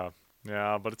 Yeah,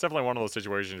 but it's definitely one of those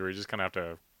situations where you just kind of have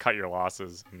to cut your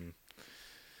losses, and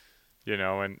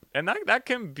and that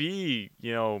can be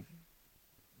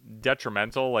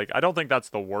detrimental. Like, I don't think that's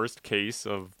the worst case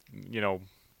of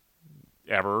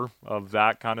ever of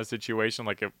that kind of situation.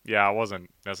 Like, it wasn't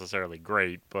necessarily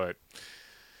great, but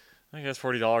I guess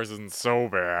 $40 isn't so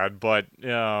bad. But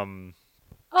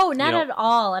oh, not at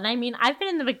all. And I mean, I've been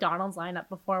in the McDonald's lineup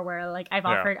before where like I've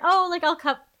offered, like I'll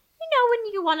cut,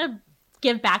 when you want to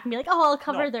give back and be like, oh, I'll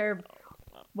cover their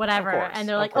whatever, and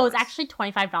they're like, oh, it's actually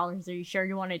 $25. Are you sure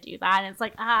you want to do that? And it's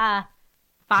like,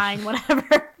 fine,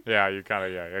 whatever. Yeah, you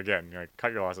kind of, again,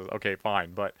 cut your losses. Okay,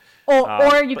 fine, but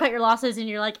or you cut your losses and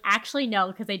you're like, actually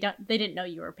no, because they didn't know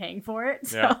you were paying for it.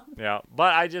 So. Yeah.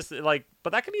 But I just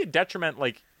but that can be a detriment,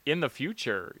 like, in the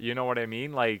future. You know what I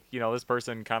mean? Like, this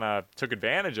person kind of took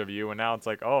advantage of you, and now it's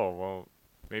like, oh, well,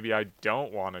 maybe I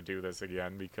don't want to do this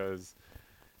again because,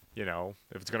 if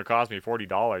it's gonna cost me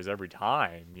 $40 every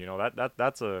time,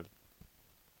 that's a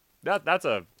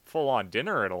full-on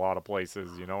dinner at a lot of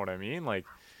places. You know what I mean? Like.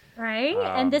 Right.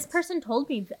 And this person told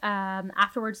me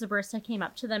afterwards, the barista came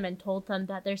up to them and told them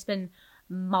that there's been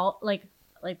like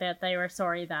that they were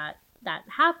sorry that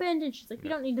happened. And she's like, you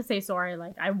don't need to say sorry.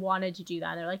 Like, I wanted to do that.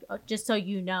 And they're like, oh, just so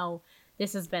you know,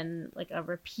 this has been like a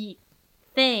repeat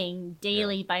thing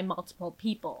daily by multiple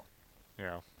people.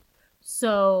 Yeah.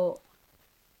 So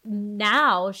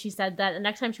now she said that the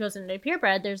next time she goes into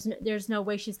Purebred, there's no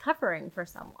way she's covering for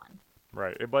someone.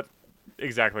 Right. But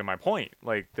exactly my point.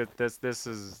 Like, this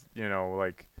is,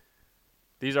 like,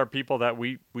 these are people that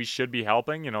we should be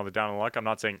helping, the down on luck. I'm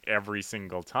not saying every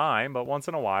single time, but once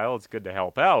in a while it's good to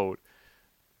help out.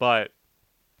 But,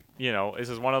 this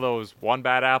is one of those one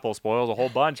bad apple spoils a whole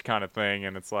bunch kind of thing.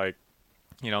 And it's like,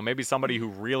 maybe somebody who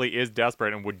really is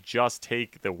desperate and would just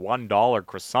take the $1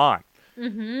 croissant,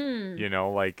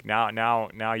 like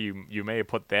now you may have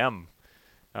put them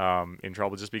in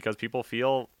trouble just because people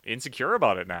feel insecure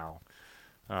about it now.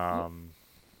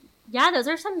 Yeah, those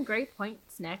are some great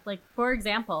points, Nick. Like, for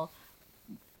example,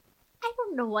 I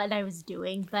don't know what I was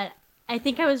doing, but I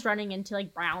think I was running into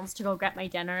like Brown's to go get my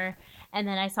dinner, and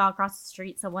then I saw across the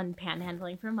street someone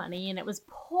panhandling for money, and it was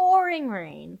pouring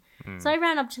rain. So I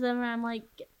ran up to them and I'm like,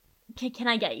 can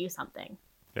I get you something?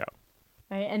 Yeah.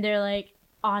 Right? And they're like,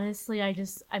 honestly,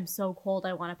 I'm so cold,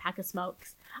 I want a pack of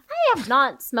smokes. I have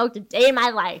not smoked a day in my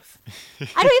life.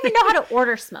 I don't even know how to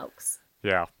order smokes.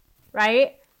 Yeah.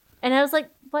 Right? And I was like,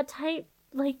 what type?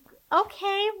 Like,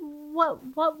 okay, what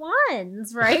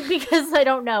ones, right? Because I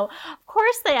don't know. Of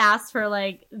course they asked for,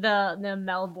 like, the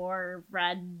Melbourne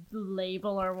red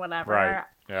label or whatever. Right,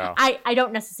 yeah. I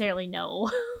don't necessarily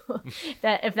know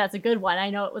that if that's a good one. I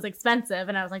know it was expensive,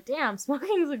 and I was like, damn,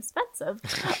 smoking is expensive.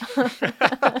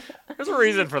 There's a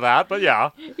reason for that, but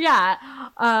yeah. Yeah.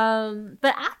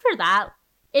 But after that,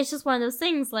 it's just one of those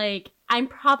things, like, I'm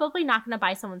probably not going to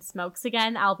buy someone smokes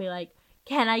again. I'll be like,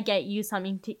 can I get you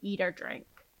something to eat or drink?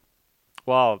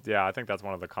 Well, yeah, I think that's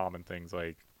one of the common things,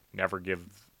 like, never give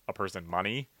a person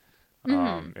money,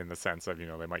 in the sense of,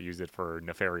 they might use it for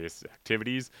nefarious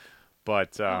activities.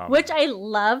 But which I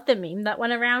love the meme that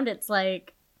went around. It's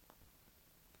like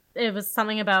it was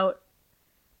something about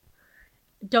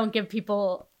don't give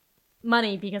people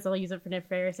money because they'll use it for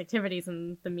nefarious activities,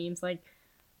 and the meme's like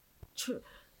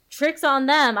tricks on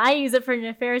them. I use it for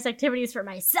nefarious activities for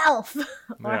myself.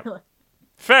 Yeah.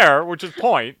 Fair, which is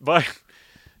point, but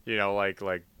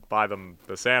like buy them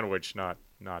the sandwich, not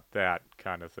that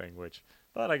kind of thing.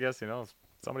 But I guess if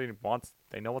somebody wants,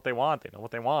 they know what they want. They know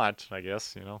what they want. I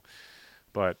guess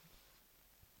but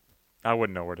I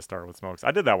wouldn't know where to start with smokes.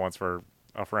 I did that once for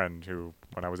a friend who,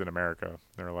 when I was in America,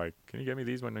 they were like, "Can you get me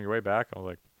these when on your way back?" I was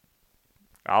like,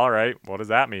 "All right, what does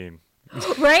that mean?"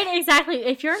 Right, exactly.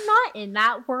 If you're not in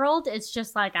that world, it's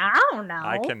just like, I don't know.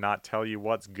 I cannot tell you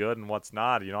what's good and what's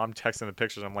not. I'm texting the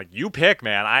pictures. I'm like, you pick,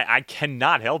 man. I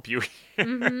cannot help you.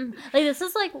 Mm-hmm. Like, this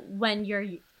is like when you're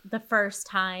the first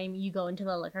time you go into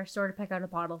the liquor store to pick out a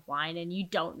bottle of wine and you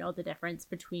don't know the difference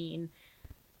between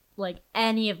like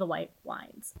any of the white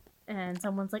wines. And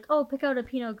someone's like, oh, pick out a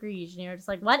Pinot Gris. And you're just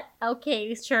like, what?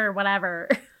 Okay, sure, whatever.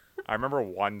 I remember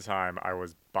one time I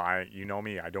was buying,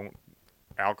 me, I don't,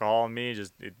 alcohol in me,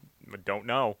 don't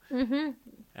know. Mm-hmm. And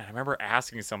I remember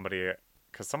asking somebody,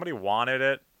 because somebody wanted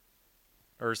it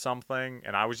or something,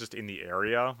 and I was just in the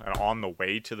area and on the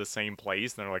way to the same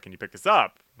place, and they're like, can you pick this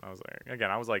up? And I was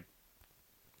like,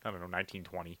 I don't know, 19,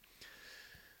 20.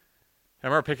 I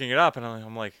remember picking it up, and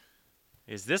I'm like,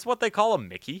 is this what they call a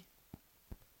Mickey?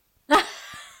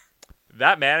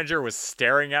 That manager was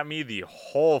staring at me the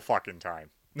whole fucking time.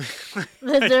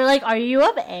 They're like, are you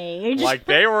of age? Like,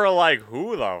 they were like,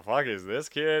 who the fuck is this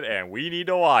kid? And we need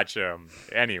to watch him.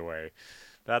 Anyway,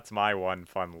 that's my one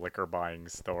fun liquor buying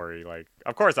story. Like,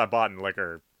 of course, I've bought in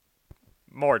liquor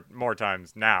more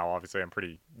times now. Obviously, I'm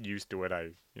pretty used to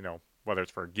it. Whether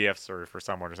it's for gifts or for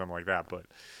someone or something like that. But,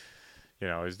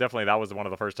 it was definitely, that was one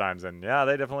of the first times. And yeah,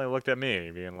 they definitely looked at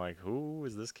me being like, who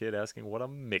is this kid asking what a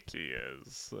Mickey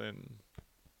is? And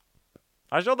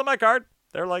I showed them my card.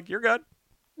 They're like, you're good.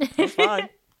 That's fine.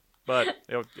 But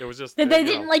it was just... They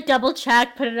didn't, like, double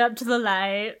check, put it up to the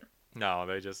light. No,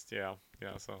 they just, yeah,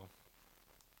 so...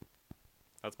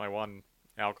 That's my one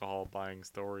alcohol buying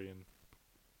story, and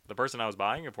the person I was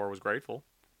buying it for was grateful.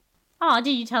 Oh,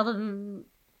 did you tell them?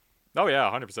 Oh, yeah,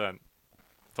 100%.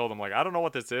 Told them, like, I don't know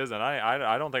what this is, and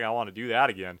I don't think I want to do that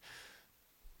again.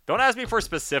 Don't ask me for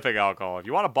specific alcohol. If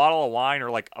you want a bottle of wine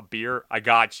or, like, a beer, I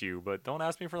got you, but don't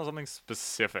ask me for something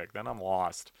specific. Then I'm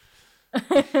lost.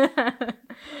 Yeah,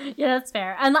 that's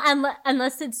fair.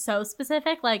 Unless it's so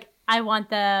specific, like, I want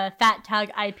the Fat Tug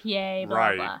IPA, blah,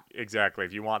 right, blah. Exactly.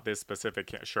 If you want this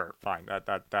specific, sure, fine.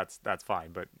 That's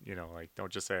fine. But, like, don't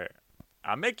just say,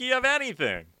 a Mickey of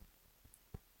anything.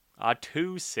 A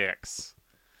 2-6. Is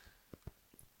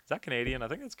that Canadian? I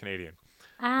think it's Canadian.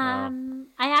 I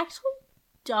actually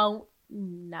don't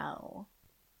know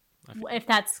if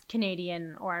that's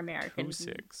Canadian or American.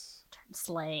 2-6.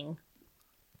 Slang.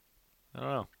 I don't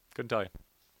know. Couldn't tell you.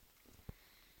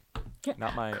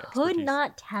 Not my Could expertise.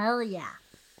 not tell ya.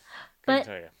 Couldn't But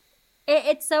tell you.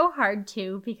 it's so hard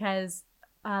too because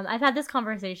I've had this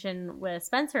conversation with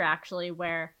Spencer actually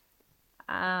where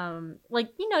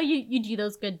you do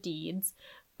those good deeds,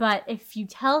 but if you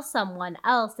tell someone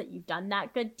else that you've done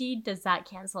that good deed, does that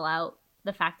cancel out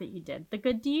the fact that you did the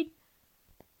good deed?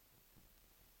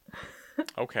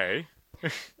 Okay.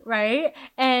 Right?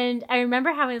 And I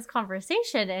remember having this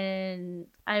conversation and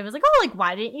I was like, oh, like,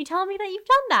 why didn't you tell me that you've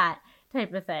done that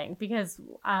type of thing? Because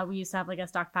we used to have like a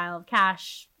stockpile of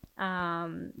cash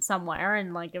somewhere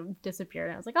and like it disappeared.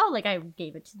 And I was like, oh, like I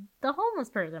gave it to the homeless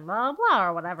person, blah, blah,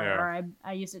 or whatever. Yeah. Or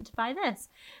I used it to buy this.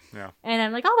 Yeah. And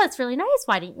I'm like, oh, that's really nice.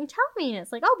 Why didn't you tell me? And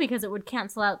it's like, oh, because it would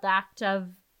cancel out the act of,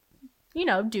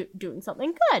 doing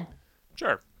something good.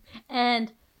 Sure.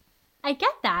 And I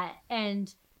get that.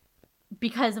 And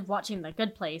because of watching The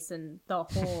Good Place and the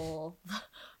whole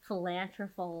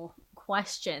philanthropical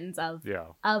questions of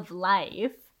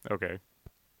life. Okay.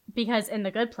 Because in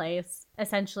The Good Place,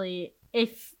 essentially,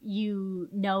 if you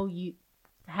know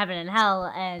heaven and hell,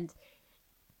 and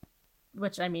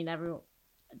which I mean,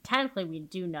 technically we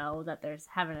do know that there's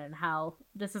heaven and hell.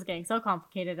 This is getting so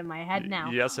complicated in my head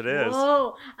now. Yes, it is.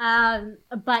 Whoa.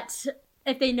 But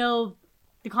if they know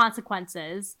the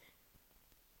consequences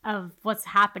of what's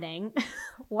happening.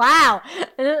 Wow.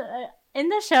 In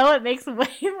the show, it makes way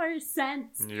more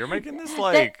sense. You're making this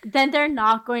like... Then they're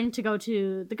not going to go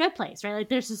to the good place, right? Like,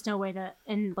 there's just no way to...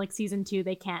 In, like, season 2,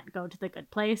 they can't go to the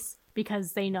good place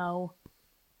because they know,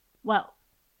 well,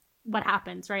 what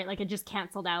happens, right? Like, it just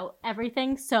canceled out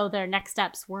everything. So their next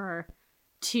steps were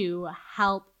to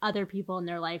help other people in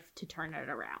their life to turn it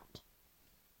around.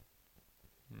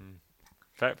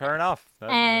 Fair enough.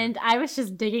 And I was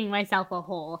just digging myself a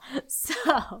hole.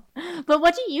 So, but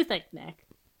what do you think, Nick?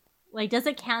 Like, does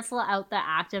it cancel out the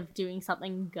act of doing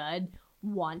something good,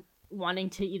 wanting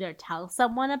to either tell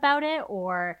someone about it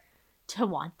or to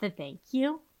want the thank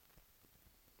you?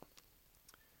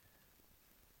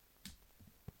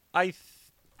 I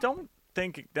don't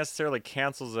think it necessarily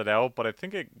cancels it out, but I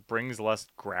think it brings less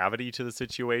gravity to the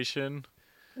situation.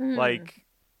 Like,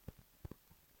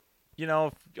 you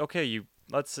know, okay,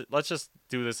 let's just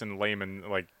do this in layman.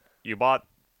 Like, you bought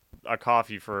a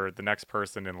coffee for the next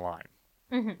person in line.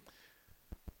 Mm-hmm.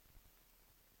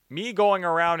 Me going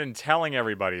around and telling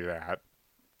everybody that,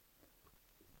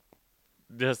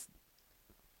 just,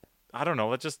 I don't know.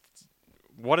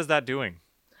 What is that doing?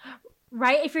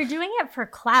 Right? If you're doing it for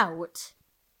clout,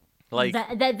 like,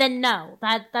 then no,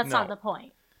 that's not the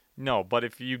point. No, but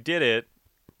if you did it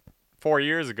 4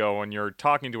 years ago and you're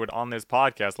talking to it on this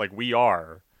podcast, like we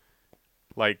are,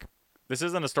 like, this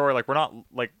isn't a story. Like, we're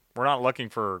not looking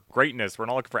for greatness. We're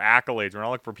not looking for accolades. We're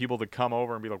not looking for people to come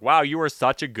over and be like, wow, you are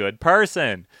such a good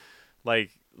person.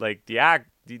 Like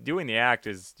doing the act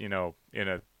is, you know, in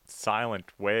a silent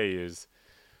way is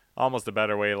almost a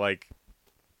better way. Like,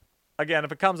 again,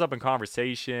 if it comes up in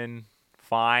conversation,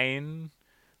 fine.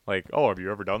 Like, oh, have you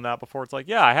ever done that before? It's like,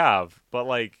 yeah, I have. But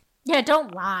like, yeah,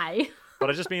 don't lie. But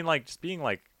I just being like,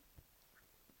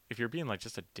 if you're being like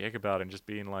just a dick about it and just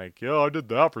being like, yeah, I did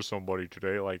that for somebody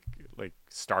today, like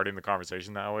starting the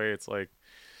conversation that way, it's like,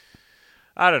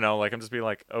 I don't know, like, I'm just being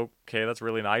like, okay, that's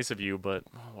really nice of you, but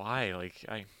why? Like,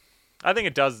 I think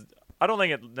it does. I don't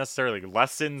think it necessarily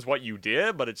lessens what you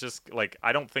did, but it's just like,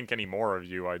 I don't think any more of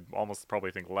you. I almost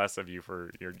probably think less of you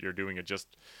for you're doing it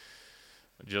just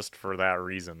for that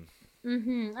reason.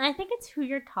 Mm-hmm. I think it's who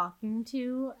you're talking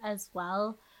to as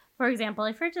well. For example,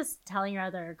 if you're just telling your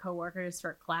other coworkers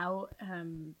for clout,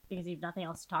 because you have nothing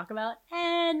else to talk about,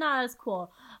 not as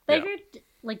cool. But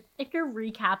if you're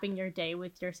recapping your day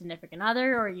with your significant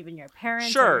other or even your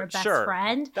parents or your best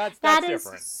friend, that's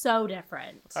different. Is so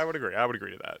different. I would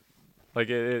agree to that. Like,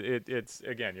 it's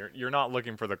again, you're not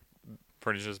looking for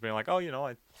just being like, oh, you know,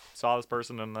 I saw this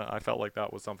person and I felt like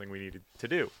that was something we needed to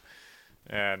do,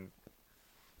 and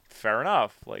fair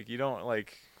enough. Like, you don't,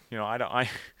 like, you know, I don't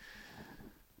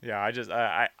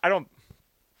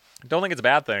think it's a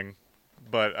bad thing,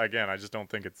 but again, I just don't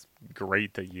think it's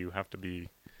great that you have to be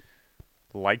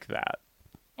like that.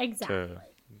 Exactly.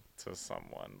 To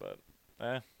someone, but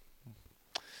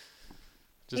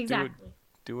just exactly.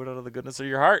 Do it out of the goodness of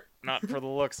your heart, not for the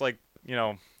looks. Like, you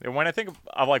know, when I think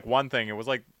of like one thing, it was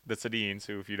like the Sedins,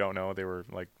 who, if you don't know, they were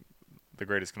like the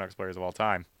greatest Canucks players of all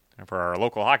time for our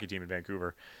local hockey team in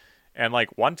Vancouver. And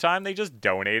like one time they just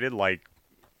donated like,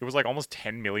 it was like almost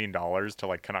 $10 million to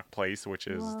like Canuck Place, which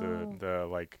is the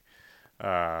like,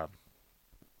 they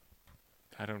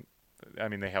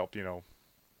help, you know,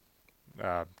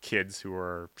 kids who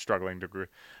are struggling to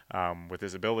with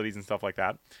disabilities and stuff like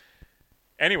that.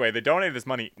 Anyway, they donated this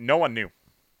money. No one knew.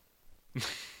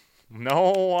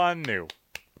 No one knew.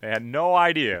 They had no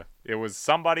idea. It was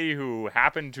somebody who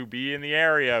happened to be in the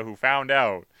area who found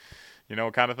out, you know,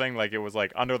 kind of thing. Like, it was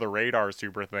like under the radar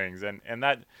super things. And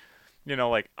that, you know,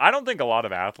 like, I don't think a lot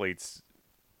of athletes,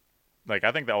 like,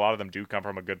 I think that a lot of them do come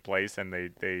from a good place, and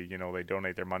they you know, they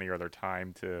donate their money or their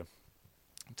time to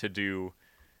do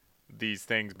these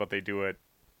things, but they do it,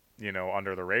 you know,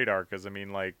 under the radar. Because, I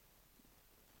mean, like,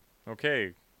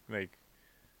 okay, like,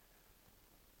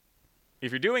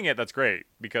 if you're doing it, that's great,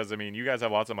 because, I mean, you guys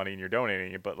have lots of money and you're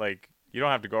donating it, but, like, you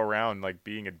don't have to go around, like,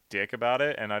 being a dick about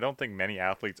it. And I don't think many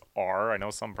athletes are. I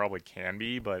know some probably can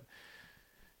be, but,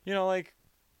 you know, like,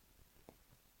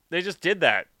 they just did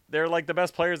that. They're like the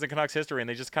best players in Canucks history, and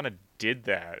they just kind of did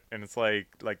that. And it's like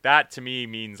that to me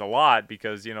means a lot,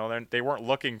 because, you know, they weren't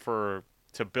looking to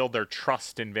build their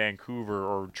trust in Vancouver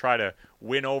or try to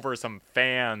win over some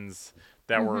fans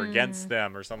that were against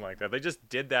them or something like that. They just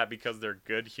did that because they're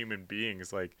good human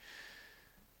beings. Like,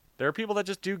 there are people that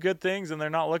just do good things and they're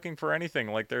not looking for anything.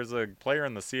 Like, there's a player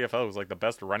in the CFL who's like the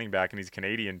best running back, and he's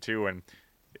Canadian too, and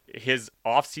his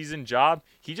off-season job,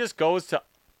 he just goes to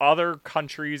other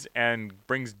countries and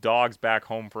brings dogs back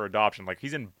home for adoption. Like,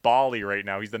 he's in Bali right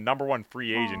now. He's the number one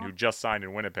free agent who just signed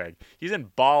in Winnipeg. He's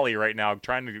in Bali right now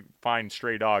trying to find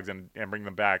stray dogs and bring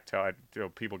them back to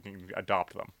people can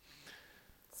adopt them.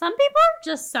 Some people are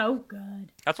just so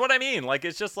good. That's what I mean. Like,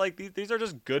 it's just like, these are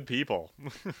just good people.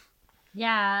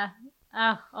 Yeah.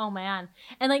 Oh man.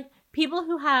 And like, people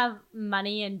who have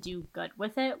money and do good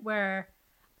with it, where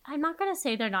I'm not going to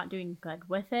say they're not doing good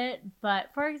with it,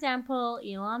 but for example,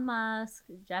 Elon Musk,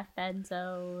 Jeff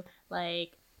Bezos,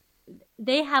 like,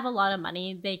 they have a lot of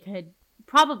money. They could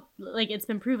probably, like, it's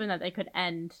been proven that they could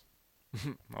end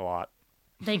a lot.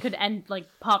 They could end, like,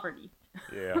 poverty.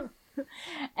 Yeah.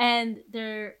 and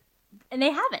they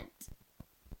haven't.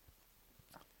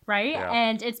 Right? Yeah.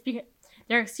 And it's because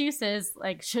their excuse is,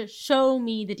 like, show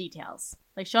me the details.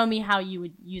 Like, show me how you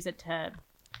would use it to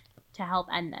help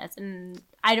end this. And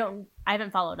I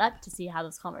haven't followed up to see how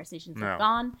those conversations have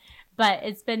gone, but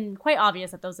it's been quite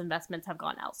obvious that those investments have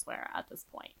gone elsewhere at this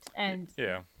point. And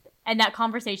that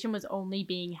conversation was only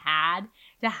being had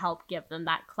to help give them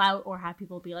that clout or have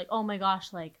people be like, oh my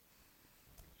gosh, like,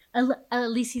 at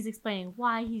least he's explaining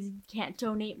why he can't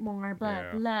donate more,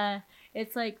 blah, blah.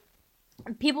 It's like,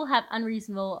 people have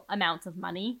unreasonable amounts of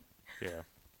money. Yeah.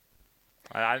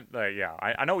 I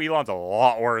know Elon's a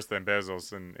lot worse than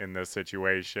Bezos in this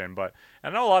situation, but I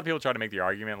know a lot of people try to make the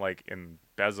argument, like, in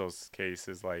Bezos' case,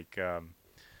 is like,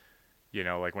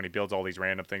 like when he builds all these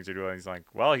random things to do, and he's like,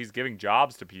 well, he's giving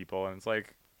jobs to people, and it's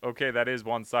like, okay, that is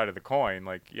one side of the coin.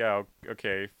 Like, yeah,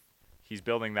 okay, he's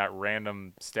building that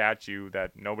random statue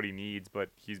that nobody needs, but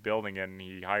he's building it, and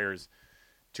he hires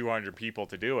 200 people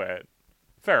to do it.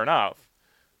 Fair enough.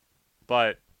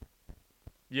 But,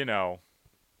 you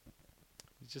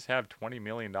just have $20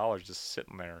 million just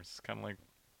sitting there. It's kind of like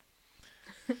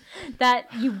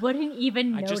that you wouldn't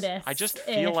even notice. I just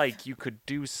feel like you could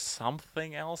do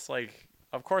something else. Like,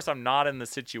 of course, I'm not in the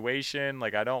situation.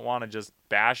 Like, I don't want to just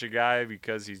bash a guy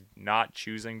because he's not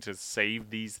choosing to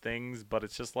save these things. But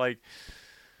it's just like,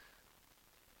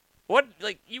 what?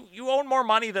 Like, you own more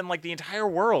money than, like, the entire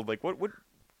world. Like,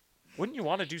 wouldn't you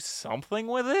want to do something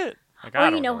with it? Like,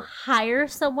 or, hire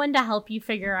someone to help you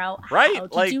figure out how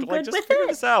to do good just with figure it.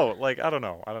 This out. Like, I don't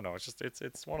know. It's just,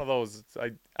 it's one of those,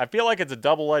 I feel like it's a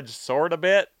double-edged sword a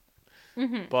bit,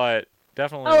 but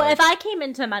definitely. Oh, if I came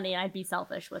into money, I'd be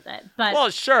selfish with it. But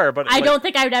well, sure, but I don't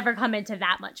think I would ever come into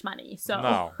that much money. So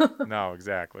no,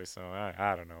 exactly. So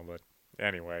I don't know, but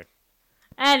anyway,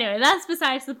 that's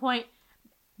besides the point.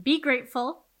 Be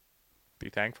grateful. Be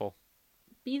thankful.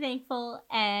 Be thankful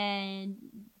and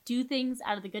do things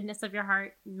out of the goodness of your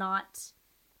heart, not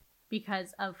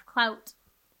because of clout.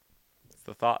 It's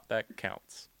the thought that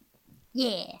counts.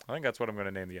 Yeah. I think that's what I'm going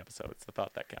to name the episode. It's the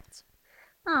thought that counts.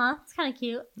 Aw, it's kind of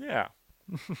cute. Yeah.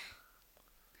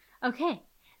 Okay,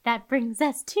 that brings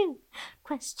us to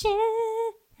questions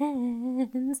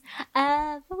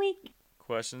of the week.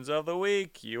 Questions of the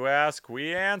week. You ask,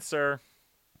 we answer.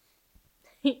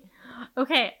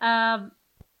 Okay,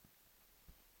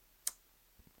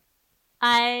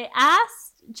 I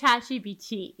asked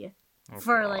ChatGPT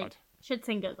for like shits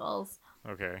and giggles.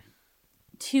 Okay.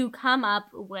 To come up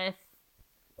with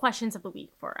questions of the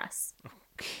week for us.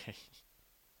 Okay.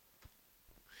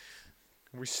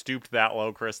 We stooped that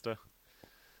low, Krysta.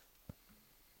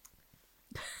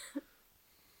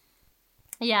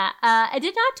 Yeah, I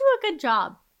did not do a good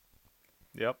job.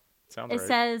 Yep, sounds right. It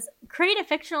says, create a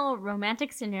fictional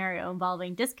romantic scenario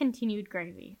involving discontinued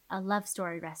gravy. A love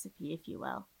story recipe, if you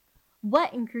will.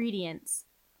 What ingredients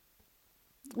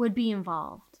would be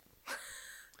involved?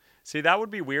 See, that would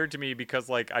be weird to me because,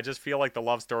 like, I just feel like the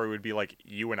love story would be, like,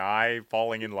 you and I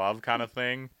falling in love kind of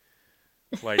thing.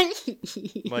 Like,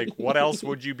 what else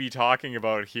would you be talking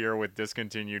about here with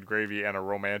discontinued gravy and a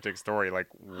romantic story? Like,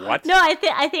 what? No, I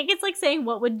think it's like saying,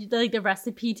 what would, like, the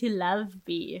recipe to love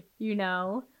be,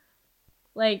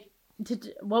 Like,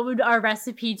 what would our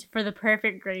recipe for the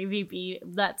perfect gravy be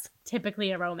that's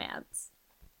typically a romance?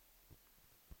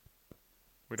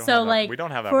 We don't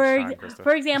have that much time, Krysta.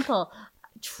 For example,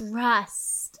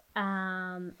 trust,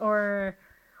 or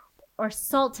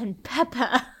salt and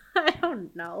pepper. I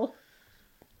don't know.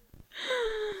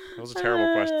 Those are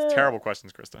terrible questions. Terrible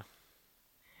questions, Krysta.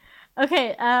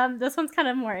 Okay, this one's kind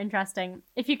of more interesting.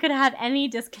 If you could have any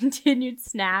discontinued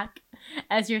snack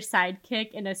as your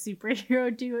sidekick in a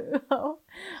superhero duo,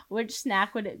 which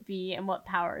snack would it be and what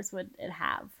powers would it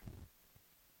have?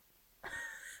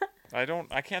 I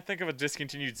can't think of a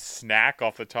discontinued snack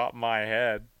off the top of my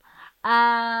head.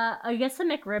 I guess the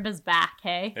McRib is back,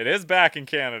 hey? It is back in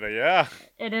Canada, yeah.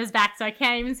 It is back, so I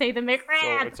can't even say the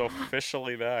McRib. So it's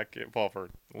officially back. Well, for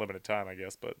limited time, I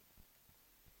guess, but...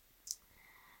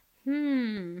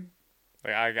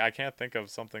 Like, I can't think of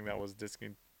something that was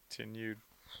discontinued.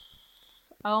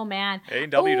 Oh, man.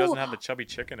 A&W doesn't have the chubby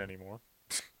chicken anymore.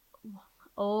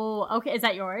 Oh, okay. Is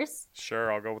that yours?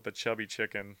 Sure, I'll go with the chubby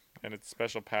chicken. And its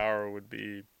special power would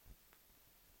be...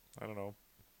 I don't know.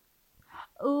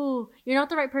 Oh, you're not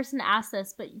the right person to ask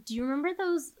this, but do you remember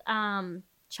those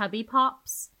chubby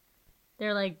pops?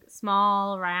 They're like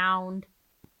small, round.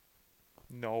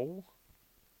 No.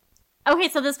 Okay,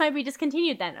 so this might be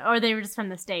discontinued then, or they were just from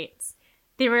the States.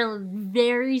 They were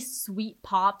very sweet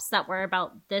pops that were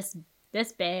about this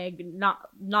this big,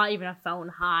 not even a phone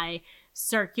high,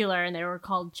 circular, and they were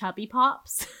called Chubby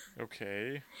Pops.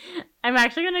 Okay. I'm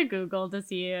actually gonna Google to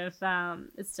see if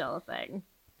it's still a thing.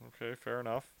 Okay, fair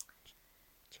enough.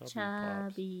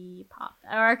 Chubby Pop.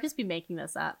 Or I could just be making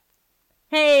this up.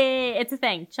 Hey, it's a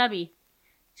thing. Chubby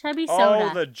soda.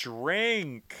 Oh, the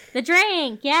drink. The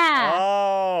drink, yeah.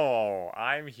 Oh,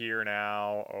 I'm here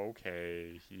now.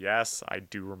 Okay. Yes, I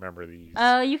do remember these.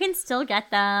 Oh, you can still get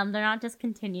them. They're not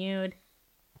discontinued.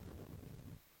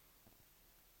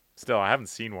 Still, I haven't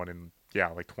seen one in,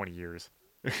 like 20 years.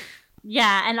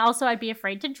 Yeah, and also I'd be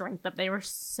afraid to drink them. They were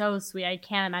so sweet. I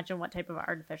can't imagine what type of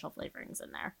artificial flavorings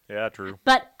in there. Yeah, true.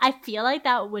 But I feel like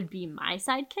that would be my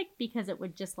sidekick because it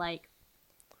would just like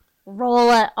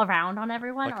roll it around on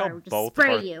everyone or just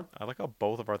spray you. I like how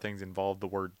both of our things involve the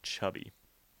word chubby.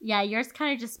 Yeah, yours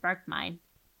kind of just sparked mine.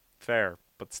 Fair,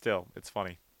 but still, it's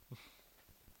funny.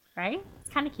 Right?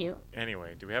 It's kind of cute.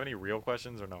 Anyway, do we have any real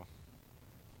questions or no?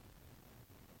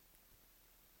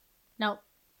 Nope.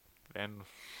 Then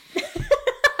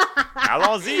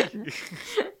allons-y.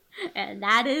 And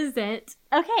that is it.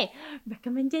 Okay,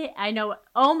 I know.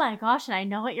 Oh my gosh, and I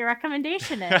know what your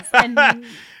recommendation is. And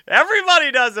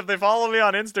everybody does if they follow me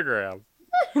on Instagram.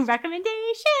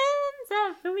 Recommendations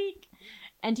of the week.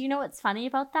 And do you know what's funny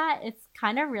about that? It's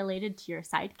kind of related to your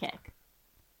sidekick.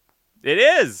 It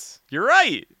is. You're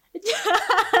right.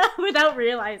 Without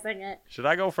realizing it. Should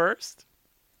I go first?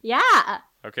 Yeah.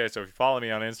 Okay, so if you follow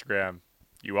me on Instagram,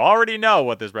 you already know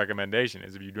what this recommendation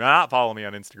is. If you do not follow me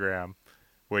on Instagram,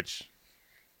 which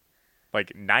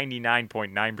like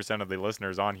 99.9% of the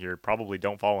listeners on here probably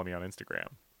don't follow me on Instagram.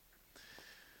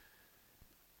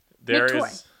 There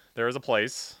is a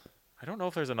place. I don't know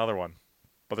if there's another one,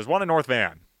 but there's one in North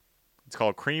Van. It's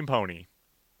called Cream Pony.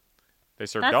 They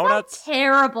serve donuts. That's a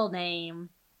terrible name.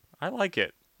 I like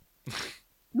it.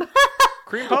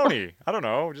 Cream Pony. I don't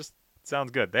know. Just sounds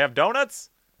good. They have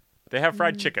donuts. They have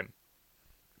fried chicken.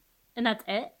 And that's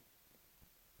it?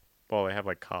 Well, they have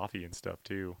like coffee and stuff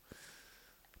too.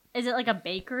 Is it like a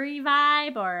bakery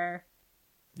vibe or?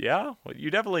 Yeah, well,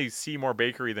 you definitely see more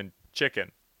bakery than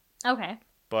chicken. Okay.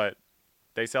 But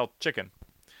they sell chicken.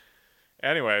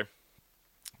 Anyway,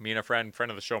 me and a friend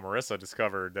of the show, Marissa,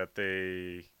 discovered that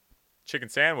the chicken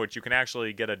sandwich, you can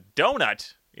actually get a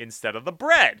donut instead of the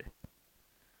bread.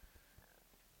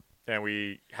 And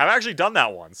we have actually done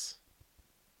that once.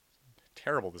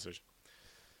 Terrible decision.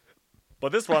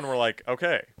 But this one, we're like,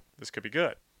 okay, this could be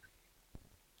good.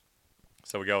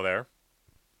 So we go there.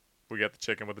 We get the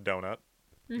chicken with the donut.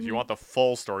 Mm-hmm. If you want the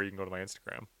full story, you can go to my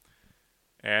Instagram.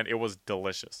 And it was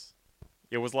delicious.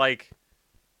 It was like,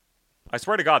 I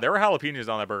swear to God, there were jalapenos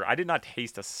on that burger. I did not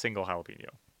taste a single jalapeno.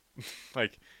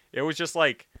 Like, it was just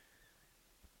like,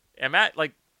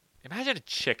 imagine a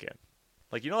chicken.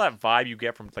 Like, you know that vibe you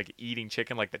get from like eating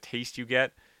chicken, like the taste you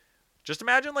get? Just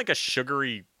imagine like a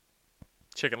sugary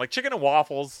chicken, like chicken and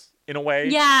waffles in a way.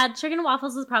 Yeah, chicken and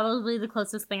waffles is probably the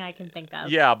closest thing I can think of.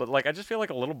 Yeah, but like I just feel like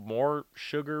a little more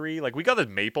sugary. Like we got the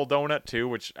maple donut too,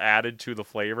 which added to the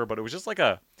flavor, but it was just like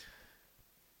a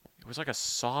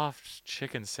soft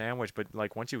chicken sandwich, but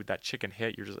like once that chicken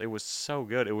hit, it was so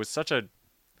good. It was such a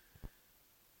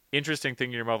interesting thing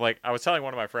in your mouth. Like I was telling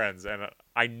one of my friends, and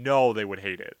I know they would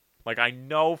hate it. Like I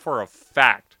know for a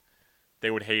fact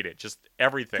they would hate it. Just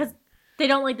everything. They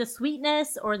don't like the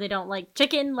sweetness, or they don't like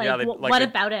chicken. Like, yeah, what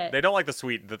about it? They don't like the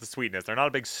sweetness. They're not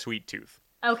a big sweet tooth.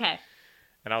 Okay.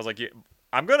 And I was like, yeah,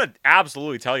 I'm gonna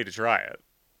absolutely tell you to try it.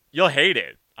 You'll hate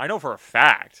it. I know for a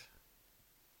fact.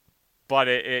 But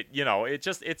it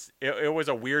was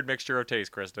a weird mixture of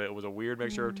taste, Krysta. It was a weird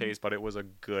mixture of taste, but it was a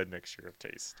good mixture of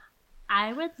taste.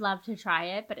 I would love to try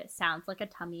it, but it sounds like a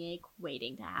tummy ache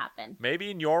waiting to happen.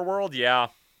 Maybe in your world, yeah.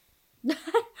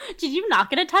 Did you not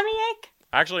get a tummy ache?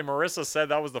 Actually, Marissa said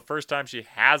that was the first time she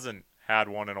hasn't had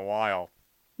one in a while.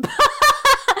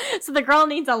 So the girl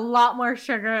needs a lot more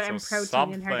sugar and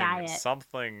protein in her diet.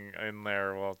 Something in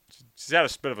there. Well, she's had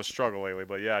a bit of a struggle lately,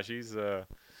 but yeah, she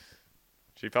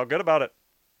felt good about it.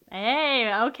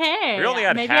 Hey, okay. We only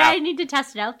had Maybe half. I need to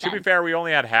test it out then. To be fair, we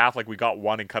only had half. Like we got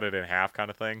one and cut it in half, kind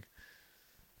of thing.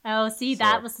 Oh, see,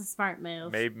 that was the smart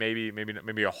move.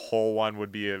 Maybe a whole one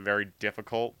would be very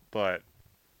difficult, but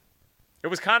it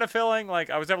was kind of filling. Like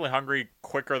I was definitely hungry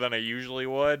quicker than I usually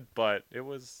would, but it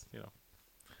was,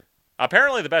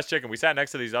 apparently the best chicken. We sat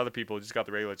next to these other people who just got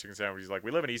the regular chicken sandwich. He's like, we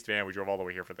live in East Van. We drove all the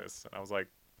way here for this. And I was like,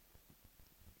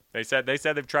 they said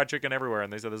they've tried chicken everywhere,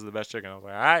 and they said this is the best chicken. I was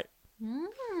like, all right,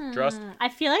 trust. I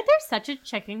feel like there's such a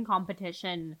chicken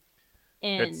competition.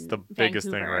 It's the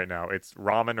biggest thing right now. It's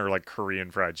ramen or like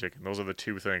Korean fried chicken. Those are the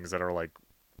two things that are like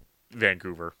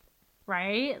Vancouver.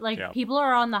 right? Like, Yeah. people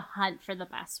are on the hunt for the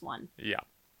best one. Yeah.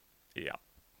 Yeah.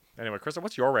 Anyway, Krista,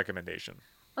 what's your recommendation?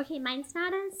 Okay, mine's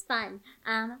not as fun.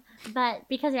 But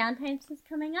because Valentine's is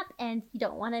coming up and you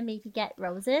don't want to maybe get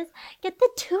roses, get the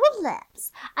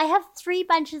tulips. I have 3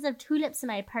 bunches of tulips in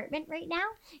my apartment right now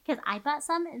because I bought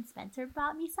some and Spencer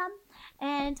bought me some.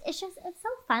 And it's so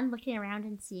fun looking around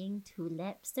and seeing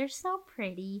tulips. They're so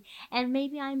pretty. And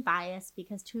maybe I'm biased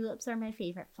because tulips are my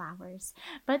favorite flowers.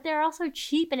 But they're also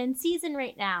cheap and in season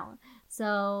right now.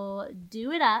 So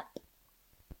do it up.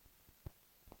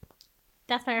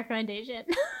 That's my recommendation.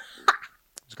 I'm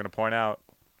just going to point out,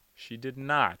 she did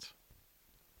not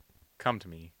come to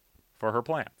me for her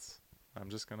plants. I'm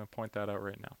just going to point that out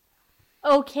right now.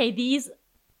 Okay, these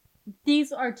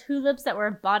are tulips that were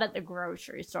bought at the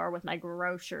grocery store with my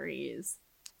groceries.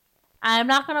 I'm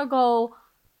not going to go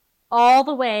all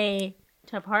the way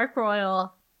to Park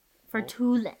Royal for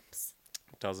tulips.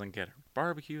 Doesn't get her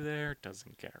barbecue there.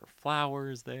 Doesn't get her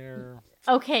flowers there.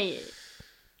 Okay.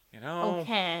 You know,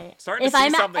 okay. Starting to see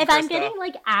something, if Krista. I'm getting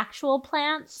like actual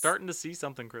plants, Starting to see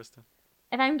something, Krista.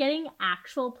 If I'm getting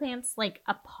actual plants, like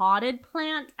a potted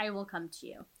plant, I will come to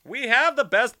you. We have the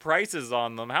best prices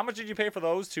on them. How much did you pay for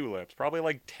those tulips? Probably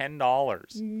like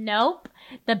 $10. Nope.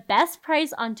 The best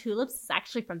price on tulips is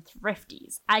actually from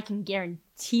Thrifties. I can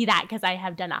guarantee that because I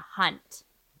have done a hunt.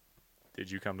 Did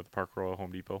you come to the Park Royal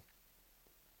Home Depot?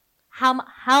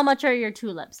 How much are your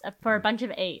tulips for a bunch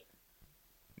of 8?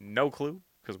 No clue,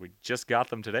 because we just got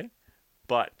them today.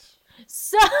 But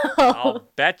so I'll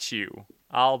bet you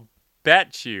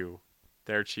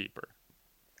they're cheaper.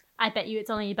 I bet you it's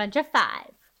only a bunch of 5.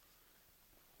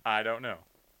 I don't know.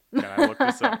 Can I look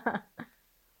this up?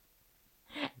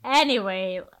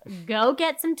 Anyway, go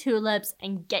get some tulips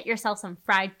and get yourself some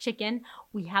fried chicken.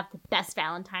 We have the best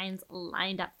Valentines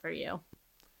lined up for you.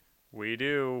 We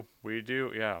do.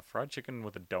 Yeah, fried chicken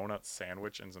with a donut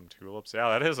sandwich and some tulips. Yeah,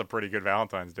 that is a pretty good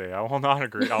Valentine's Day. I will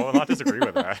not disagree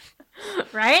with that.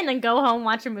 Right? And then go home,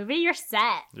 watch a movie. You're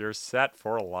set. You're set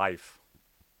for life.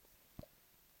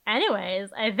 Anyways,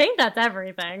 I think that's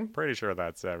everything. Pretty sure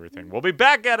that's everything. We'll be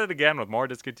back at it again with more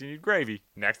Discontinued Gravy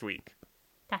next week.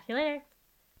 Talk to you later.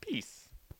 Peace.